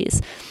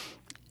policies.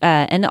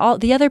 And all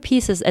the other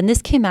pieces, and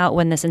this came out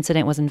when this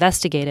incident was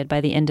investigated by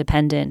the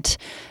independent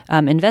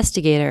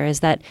investigator,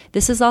 is that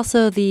this is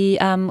also the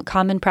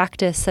common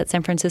practice at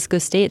San Francisco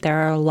State. There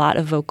are a lot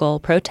of vocal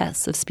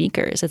protests of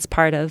speakers. It's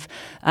part of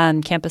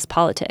campus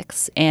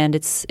politics, and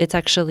it's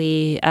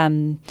actually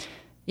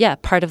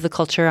part of the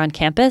culture on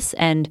campus.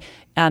 And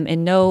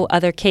in no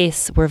other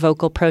case were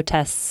vocal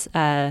protests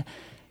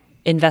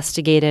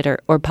investigated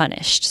or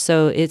punished.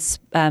 So it's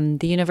the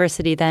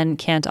university then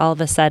can't all of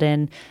a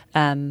sudden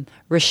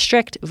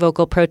restrict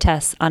vocal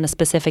protests on a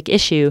specific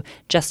issue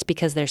just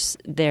because it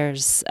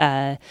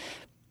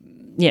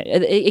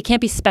can't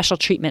be special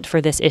treatment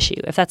for this issue.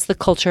 If that's the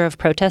culture of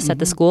protests at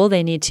the school,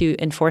 they need to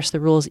enforce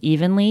the rules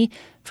evenly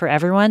for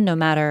everyone, no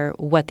matter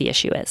what the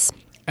issue is.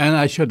 And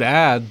I should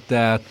add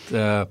that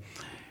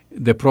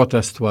the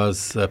protest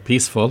was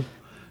peaceful.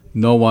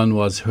 No one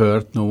was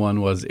hurt. No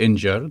one was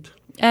injured.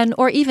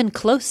 Or even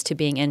close to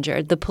being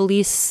injured. The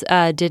police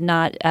did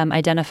not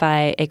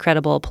identify a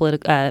credible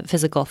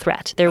physical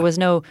threat. There was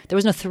no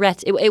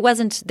threat. It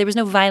wasn't. There was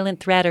no violent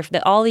threat or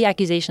all the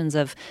accusations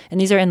of, and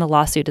these are in the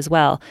lawsuit as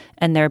well,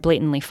 and they're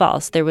blatantly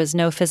false. There was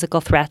no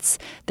physical threats.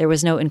 There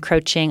was no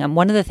encroaching.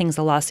 One of the things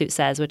the lawsuit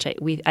says, which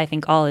I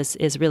think all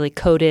is really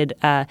coded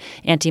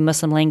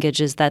anti-Muslim language,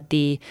 is that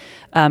the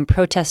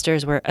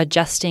protesters were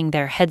adjusting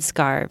their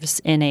headscarves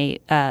in a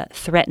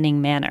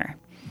threatening manner.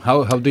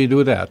 How do you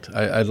do that?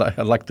 I'd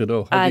like to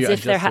know. As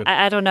if they're,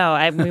 I don't know.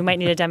 We might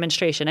need a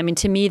demonstration. I mean,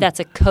 to me, that's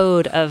a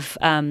code of,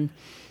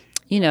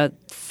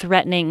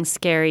 threatening,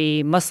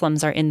 scary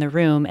Muslims are in the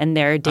room and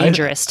they're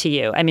dangerous to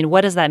you. I mean,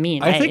 what does that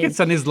mean? I think it's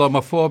an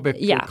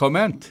Islamophobic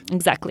comment.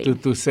 Exactly.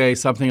 To say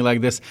something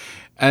like this.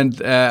 And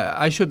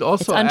I should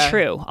also It's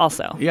untrue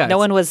also. Yeah, no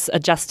one was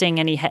adjusting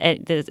any,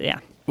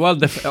 Well,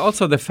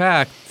 also the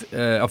fact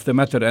of the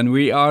matter, and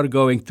we are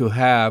going to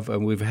have,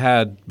 and we've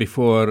had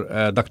before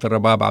Dr.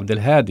 Rabab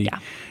Abdelhadi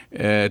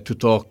to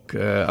talk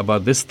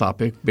about this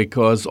topic,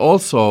 because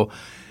also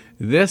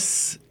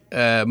this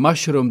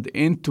mushroomed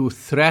into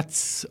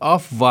threats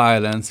of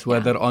violence,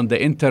 whether on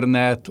the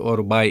internet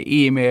or by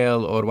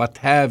email or what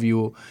have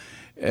you,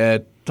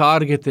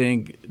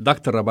 targeting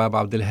Dr. Rabab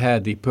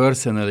Abdelhadi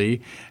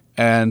personally,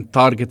 and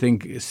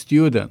targeting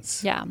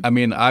students. Yeah. I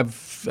mean, I've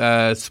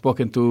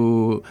spoken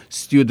to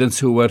students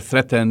who were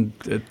threatened,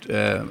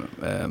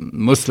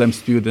 Muslim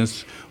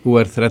students who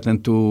were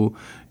threatened to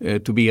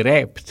be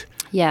raped.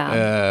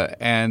 Yeah.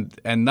 And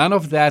none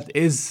of that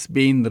is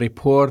being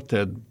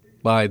reported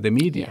by the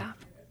media. Yeah.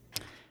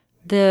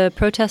 The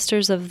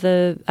protesters of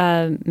the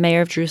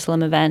Mayor of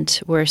Jerusalem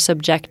event were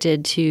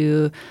subjected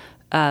to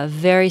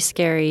very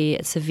scary,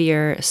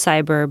 severe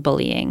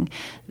cyberbullying.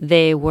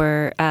 They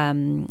were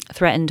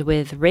threatened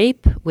with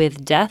rape,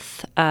 with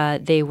death.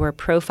 They were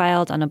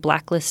profiled on a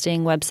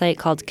blacklisting website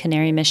called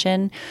Canary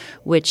Mission,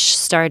 which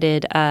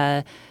started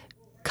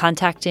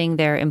contacting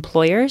their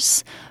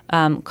employers,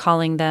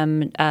 calling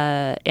them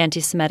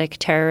anti-Semitic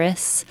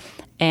terrorists,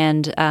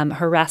 and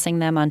harassing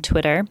them on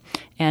Twitter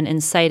and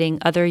inciting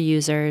other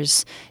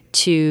users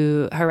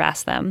to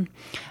harass them.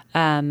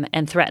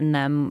 And threaten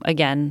them,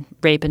 again,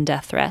 rape and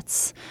death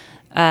threats.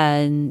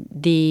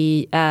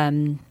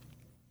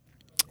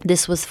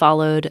 This was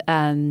followed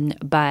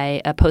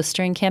by a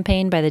postering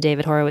campaign by the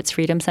David Horowitz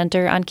Freedom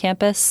Center on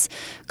campus,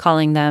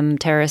 calling them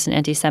terrorists and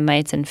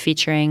anti-Semites and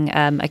featuring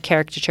a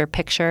caricature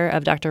picture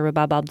of Dr.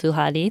 Rabab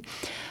Abdelhadi,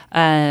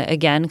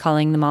 again,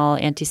 calling them all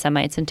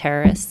anti-Semites and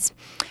terrorists.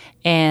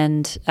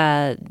 And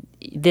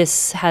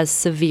this has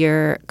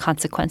severe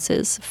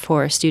consequences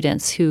for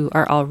students who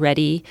are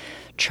already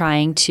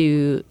trying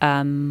to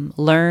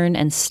learn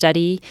and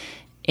study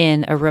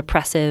in a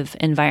repressive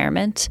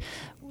environment.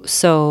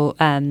 So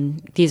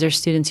these are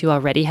students who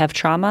already have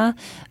trauma,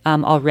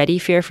 already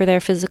fear for their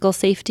physical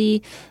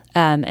safety,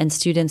 and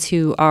students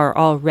who are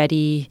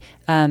already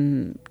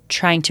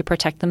trying to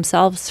protect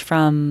themselves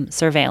from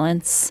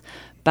surveillance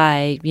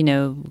by,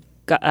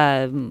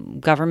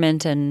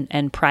 government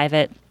and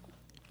private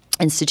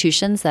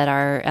institutions that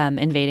are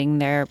invading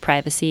their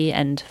privacy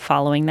and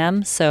following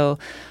them. So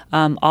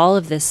all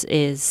of this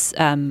is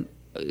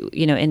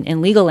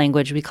in legal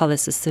language, we call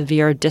this a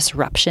severe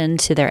disruption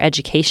to their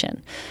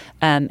education.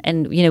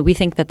 And we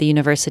think that the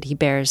university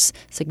bears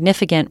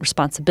significant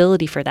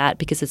responsibility for that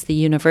because it's the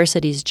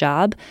university's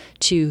job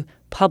to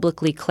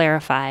publicly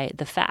clarify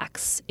the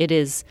facts. It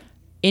is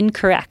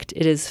incorrect.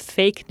 It is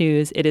fake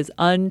news. It is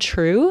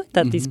untrue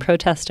that these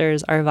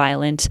protesters are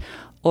violent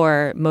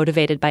or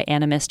motivated by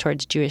animus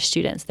towards Jewish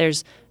students.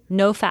 There's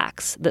no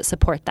facts that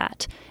support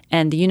that.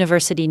 And the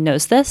university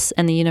knows this,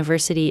 and the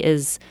university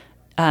is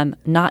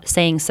not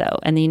saying so,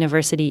 and the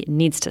university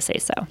needs to say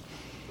so.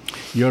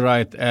 You're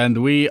right. And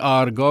we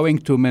are going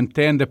to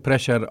maintain the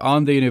pressure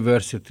on the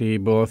university,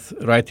 both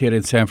right here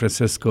in San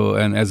Francisco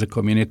and as a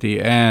community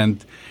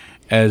and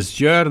as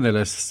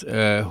journalists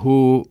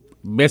who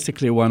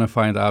basically want to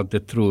find out the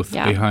truth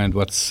behind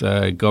what's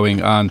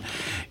going on.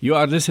 You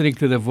are listening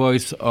to the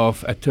voice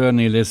of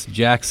Attorney Liz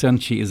Jackson.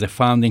 She is a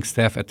founding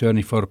staff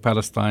attorney for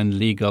Palestine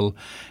Legal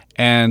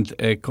and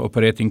a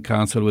cooperating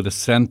counsel with the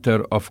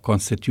Center of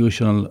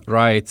Constitutional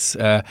Rights.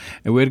 And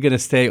we're going to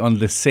stay on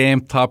the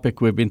same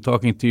topic. We've been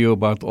talking to you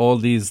about all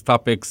these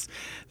topics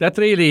that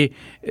really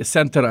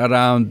center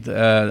around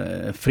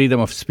freedom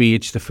of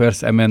speech, the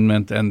First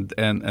Amendment,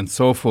 and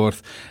so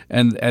forth.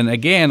 And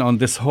again, on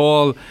this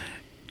whole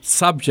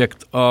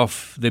subject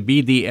of the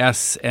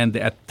BDS and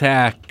the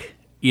attack,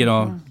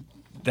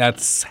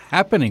 that's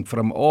happening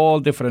from all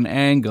different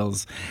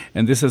angles.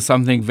 And this is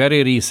something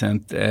very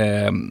recent,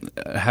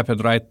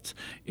 happened right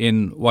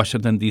in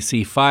Washington,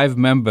 D.C. 5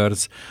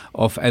 members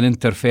of an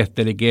interfaith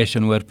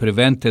delegation were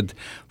prevented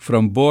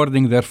from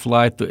boarding their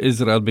flight to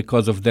Israel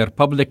because of their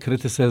public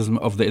criticism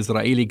of the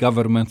Israeli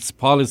government's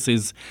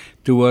policies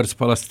towards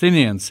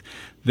Palestinians.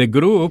 The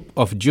group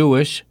of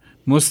Jewish,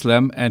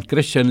 Muslim and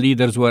Christian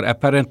leaders were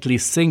apparently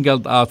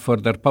singled out for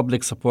their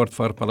public support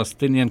for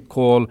Palestinian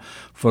call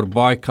for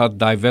boycott,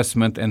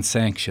 divestment, and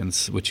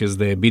sanctions, which is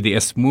the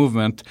BDS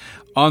movement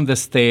on the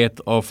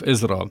state of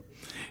Israel.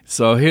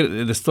 So here,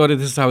 this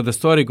is how the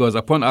story goes.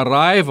 Upon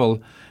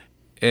arrival,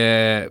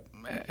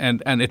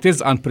 and it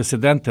is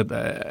unprecedented,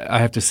 I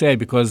have to say,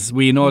 because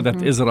we know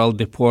that Israel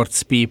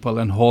deports people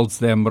and holds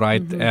them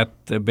right at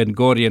the Ben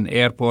Gurion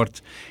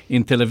Airport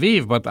in Tel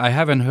Aviv. But I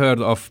haven't heard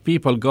of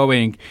people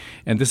going,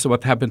 and this is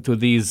what happened to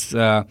these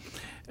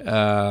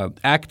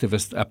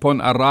activists.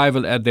 Upon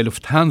arrival at the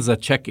Lufthansa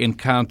check-in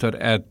counter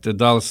at the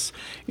Dulles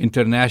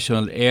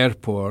International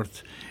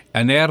Airport,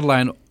 an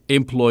airline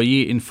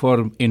employee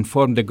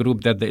informed the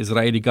group that the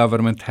Israeli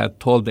government had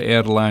told the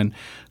airline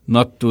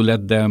not to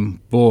let them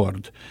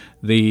board.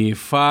 The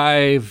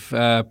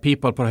 5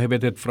 people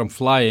prohibited from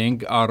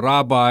flying are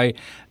Rabbi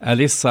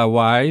Alyssa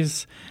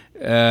Wise,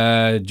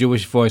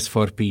 Jewish Voice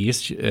for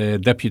Peace,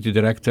 Deputy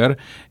Director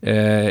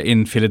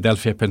in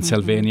Philadelphia,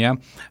 Pennsylvania,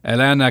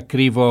 Alana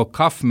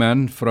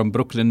Krivo-Kaufman from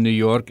Brooklyn, New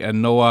York,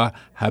 and Noah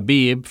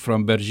Habib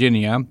from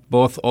Virginia,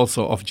 both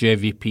also of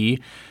JVP,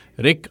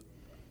 Rick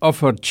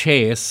Offord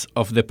Chase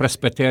of the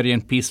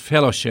Presbyterian Peace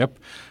Fellowship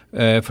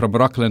from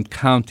Rockland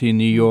County,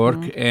 New York,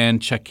 and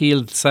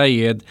Shakil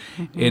Sayed,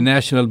 a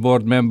national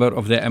board member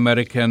of the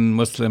American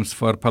Muslims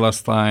for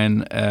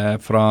Palestine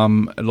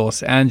from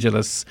Los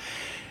Angeles.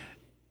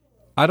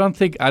 I don't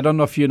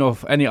know if you know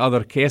of any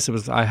other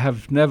cases. I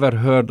have never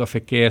heard of a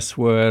case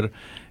where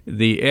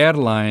the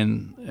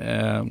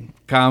airline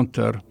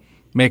counter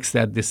makes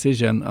that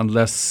decision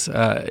unless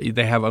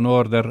they have an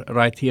order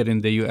right here in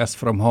the U.S.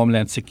 from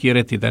Homeland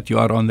Security that you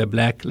are on the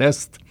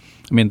blacklist.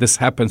 I mean, this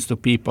happens to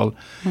people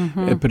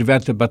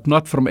prevented, but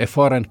not from a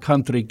foreign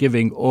country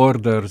giving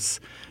orders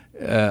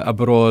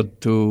abroad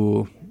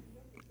to,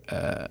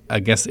 I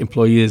guess,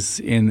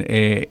 employees in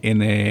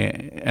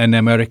an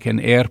American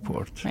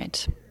airport.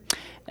 Right.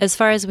 As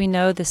far as we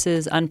know, this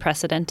is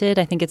unprecedented.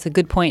 I think it's a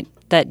good point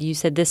that you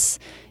said this,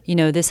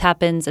 this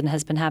happens and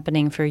has been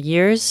happening for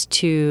years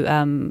to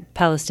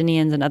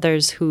Palestinians and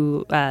others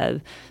who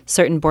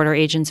certain border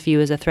agents view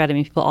as a threat. I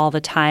mean, people all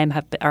the time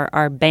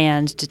are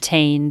banned,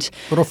 detained,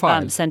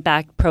 sent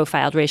back,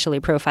 profiled, racially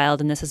profiled,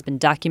 and this has been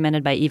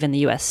documented by even the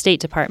U.S. State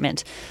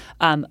Department.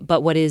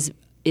 But what is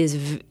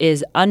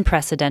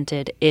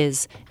unprecedented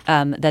is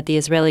that the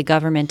Israeli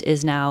government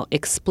is now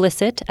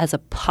explicit as a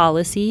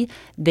policy.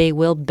 They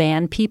will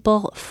ban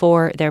people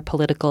for their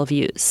political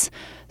views.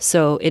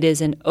 So it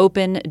is an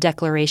open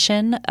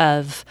declaration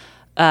of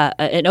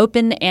an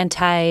open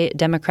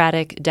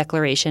anti-democratic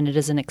declaration. It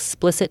is an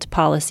explicit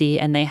policy,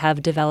 and they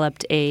have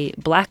developed a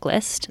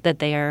blacklist that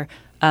they are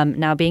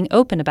now being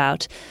open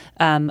about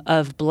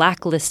of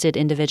blacklisted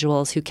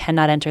individuals who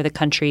cannot enter the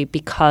country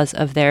because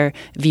of their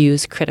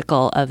views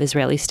critical of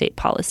Israeli state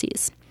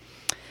policies.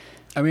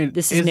 I mean,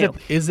 this is new.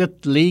 Is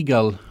it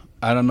legal?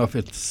 I don't know if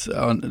it's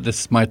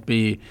this might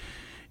be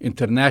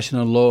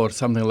international law or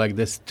something like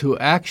this to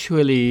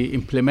actually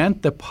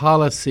implement the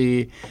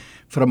policy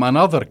from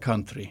another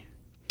country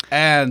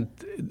and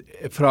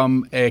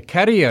from a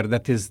carrier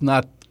that is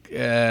not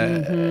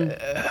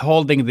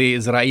holding the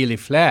Israeli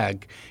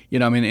flag.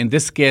 I mean, in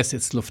this case,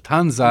 it's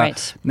Lufthansa.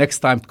 Right. Next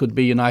time it could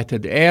be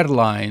United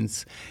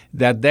Airlines,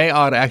 that they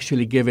are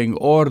actually giving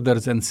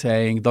orders and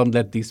saying, don't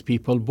let these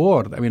people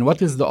board. I mean,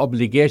 what is the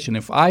obligation?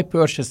 If I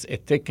purchase a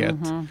ticket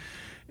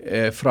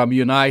from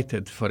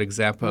United, for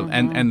example,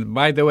 and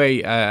by the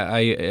way,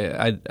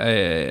 I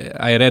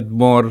read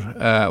more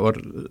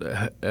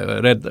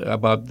read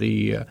about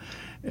the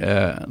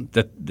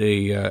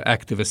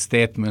activist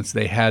statements.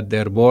 They had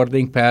their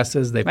boarding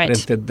passes. They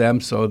printed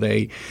them, so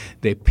they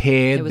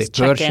paid, they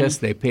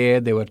purchased, they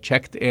paid, they were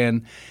checked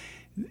in.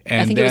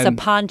 And I think it was a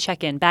pawn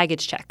check-in,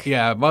 baggage check.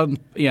 Yeah,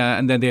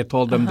 and then they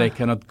told them they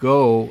cannot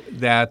go.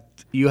 That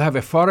you have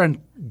a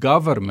foreign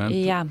government,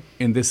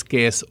 in this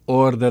case,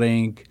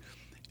 ordering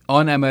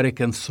on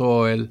American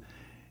soil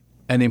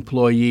an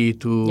employee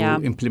to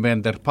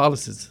implement their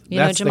policies.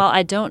 Jamal,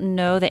 I don't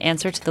know the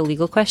answer to the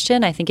legal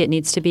question. I think it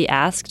needs to be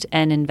asked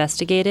and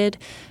investigated.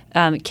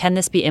 Can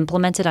this be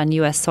implemented on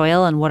U.S.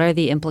 soil, and what are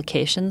the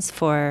implications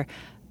for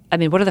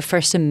what are the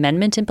First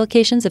Amendment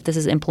implications if this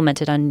is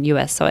implemented on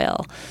U.S.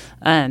 soil?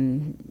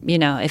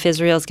 If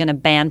Israel is going to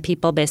ban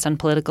people based on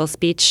political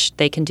speech,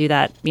 they can do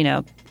that,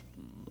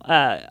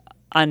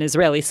 on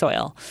Israeli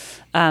soil.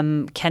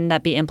 Can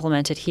that be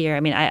implemented here?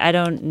 I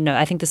don't know.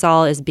 I think this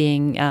all is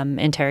being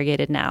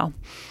interrogated now.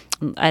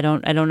 I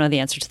don't know the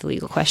answer to the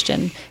legal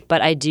question,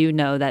 but I do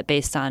know that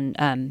based on,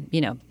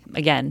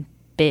 again,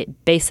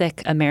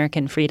 basic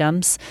American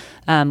freedoms,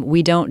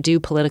 we don't do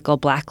political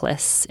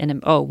blacklists.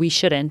 We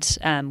shouldn't.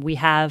 We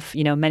have,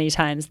 many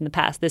times in the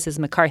past. This is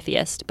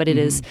McCarthyist, but it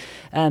is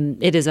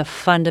a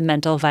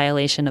fundamental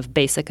violation of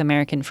basic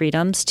American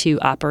freedoms to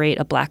operate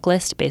a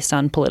blacklist based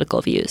on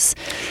political views.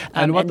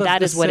 And what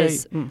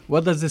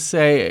does this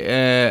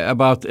say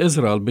about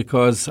Israel?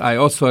 Because I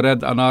also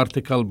read an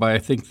article by, I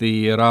think,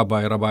 the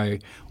Rabbi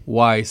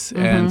Weiss,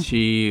 and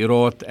she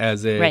wrote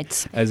as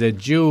a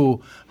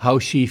Jew how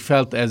she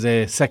felt as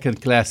a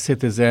second-class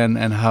citizen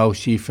and how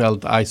she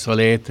felt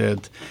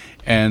isolated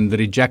and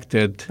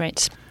rejected.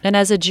 Right. And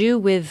as a Jew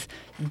with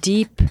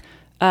deep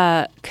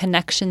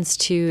connections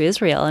to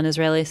Israel and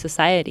Israeli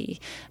society.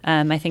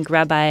 I think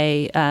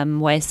Rabbi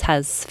Weiss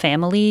has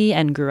family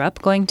and grew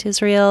up going to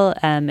Israel.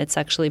 It's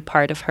actually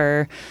part of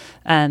her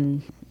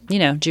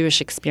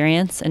Jewish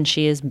experience, and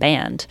she is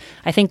banned.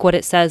 I think what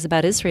it says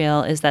about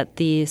Israel is that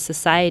the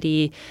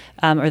society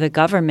or the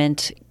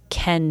government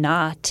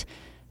cannot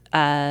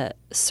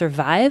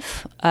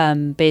survive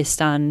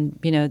based on,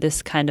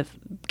 this kind of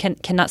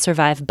cannot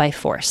survive by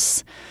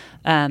force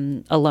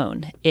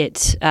alone.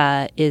 It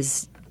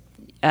is,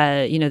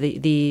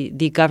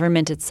 the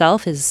government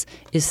itself is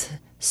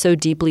so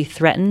deeply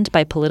threatened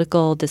by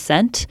political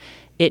dissent,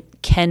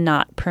 it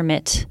cannot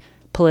permit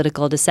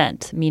political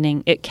dissent,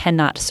 meaning it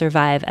cannot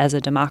survive as a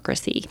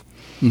democracy.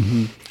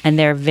 And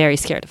they're very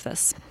scared of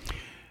this.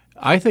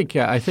 I think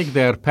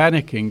they're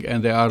panicking,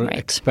 and they are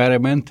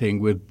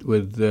experimenting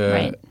with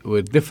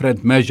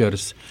different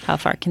measures. How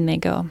far can they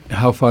go?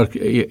 How far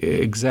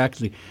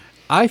exactly?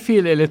 I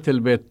feel a little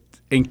bit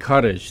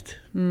encouraged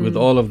with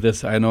all of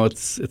this. I know it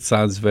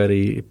sounds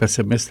very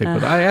pessimistic,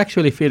 but I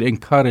actually feel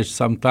encouraged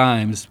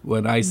sometimes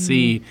when I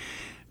see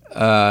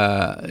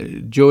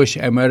Jewish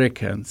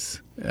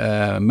Americans,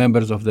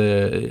 members of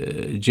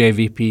the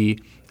JVP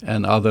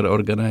and other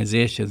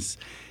organizations,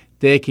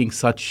 taking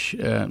such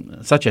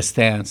a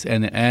stance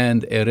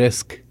and a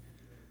risk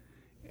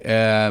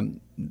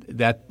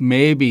that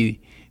maybe,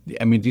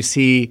 you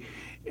see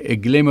a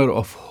glimmer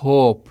of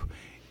hope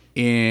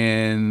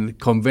in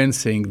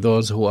convincing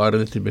those who are a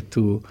little bit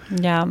to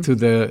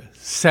the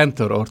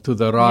center or to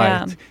the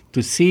right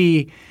to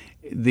see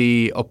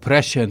the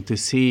oppression, to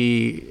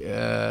see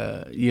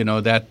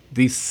that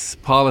this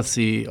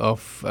policy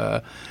of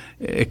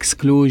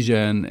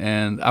exclusion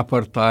and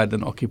apartheid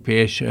and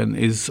occupation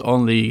is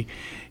only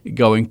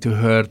going to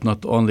hurt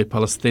not only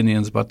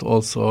Palestinians but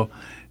also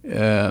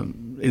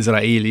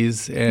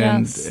Israelis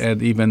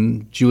and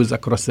even Jews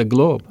across the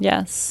globe.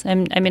 Yes,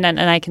 and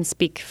I can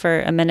speak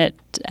for a minute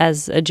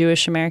as a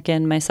Jewish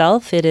American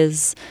myself. It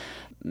is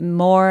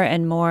more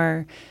and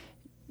more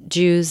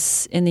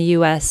Jews in the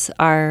U.S.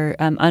 are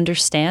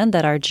understand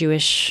that our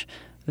Jewish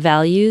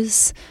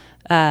values,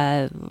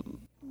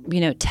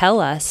 tell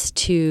us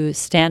to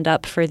stand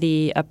up for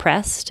the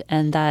oppressed,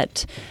 and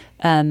that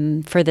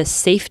for the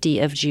safety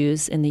of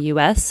Jews in the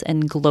U.S.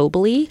 and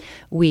globally,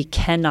 we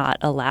cannot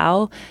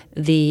allow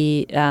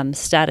the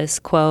status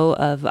quo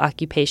of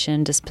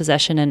occupation,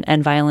 dispossession,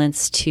 and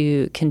violence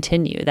to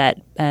continue. That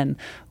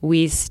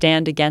we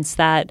stand against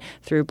that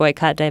through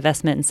boycott,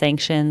 divestment, and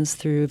sanctions,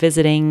 through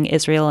visiting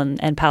Israel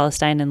and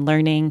Palestine and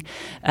learning,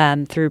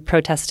 through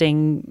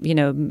protesting,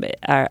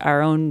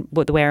 our own,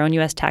 the way our own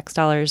U.S. tax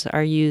dollars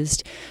are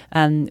used.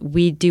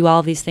 We do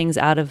all these things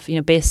out of,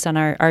 based on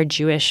our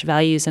Jewish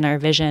values and our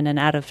vision, and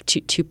out of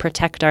to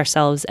protect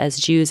ourselves as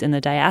Jews in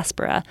the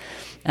diaspora.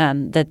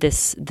 That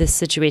this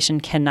situation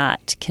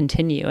cannot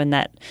continue, and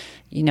that,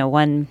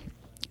 one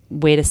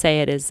way to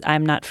say it is,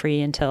 I'm not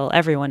free until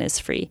everyone is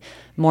free.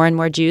 More and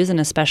more Jews, and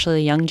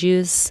especially young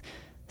Jews,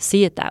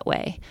 see it that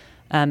way.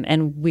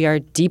 And we are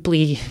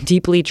deeply,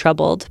 deeply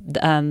troubled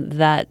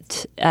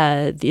that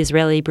the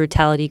Israeli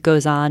brutality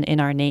goes on in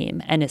our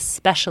name, and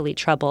especially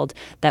troubled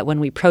that when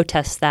we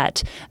protest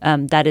that,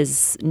 that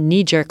is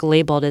knee-jerk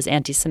labeled as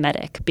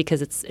anti-Semitic,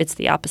 because it's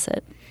the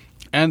opposite.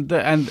 And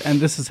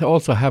this is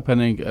also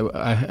happening,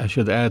 I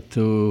should add,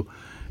 to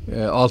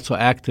also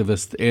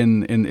activists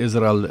in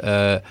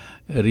Israel.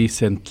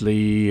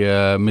 Recently,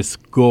 Miss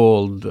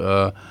Gold,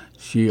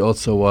 she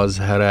also was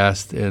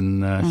harassed,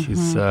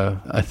 she's,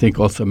 I think,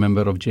 also a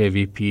member of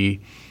JVP.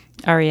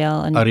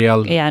 Ariel.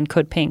 And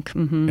Code Pink.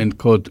 And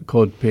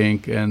Code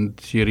Pink, and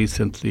she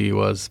recently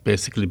was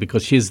basically,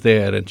 because she's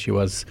there, and she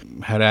was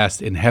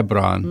harassed in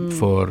Hebron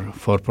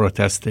for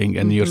protesting,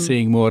 and you're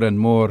seeing more and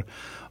more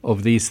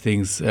of these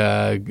things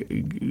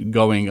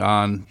going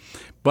on.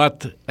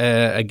 But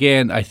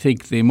again, I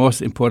think the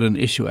most important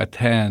issue at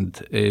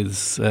hand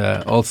is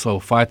also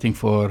fighting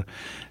for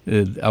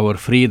our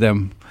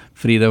freedom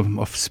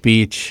of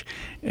speech,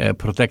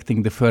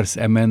 protecting the First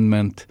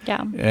Amendment,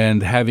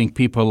 and having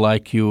people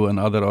like you and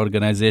other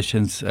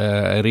organizations.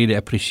 I really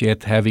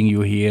appreciate having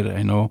you here.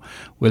 I know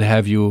we'll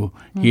have you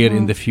here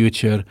in the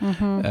future.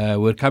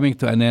 We're coming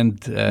to an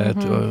end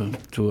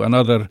to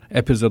another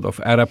episode of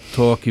Arab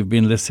Talk. You've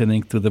been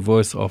listening to the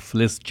voice of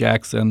Liz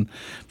Jackson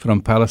from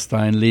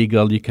Palestine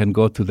Legal. You can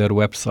go to their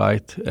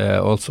website,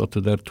 also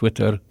to their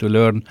Twitter, to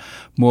learn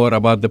more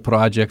about the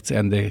projects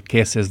and the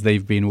cases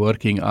they've been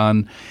working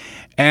on.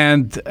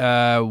 And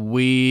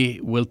we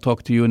will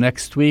talk to you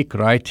next week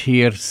right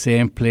here,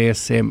 same place,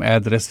 same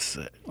address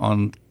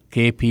on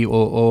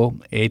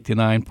KPOO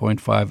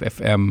 89.5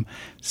 FM,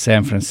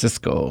 San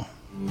Francisco.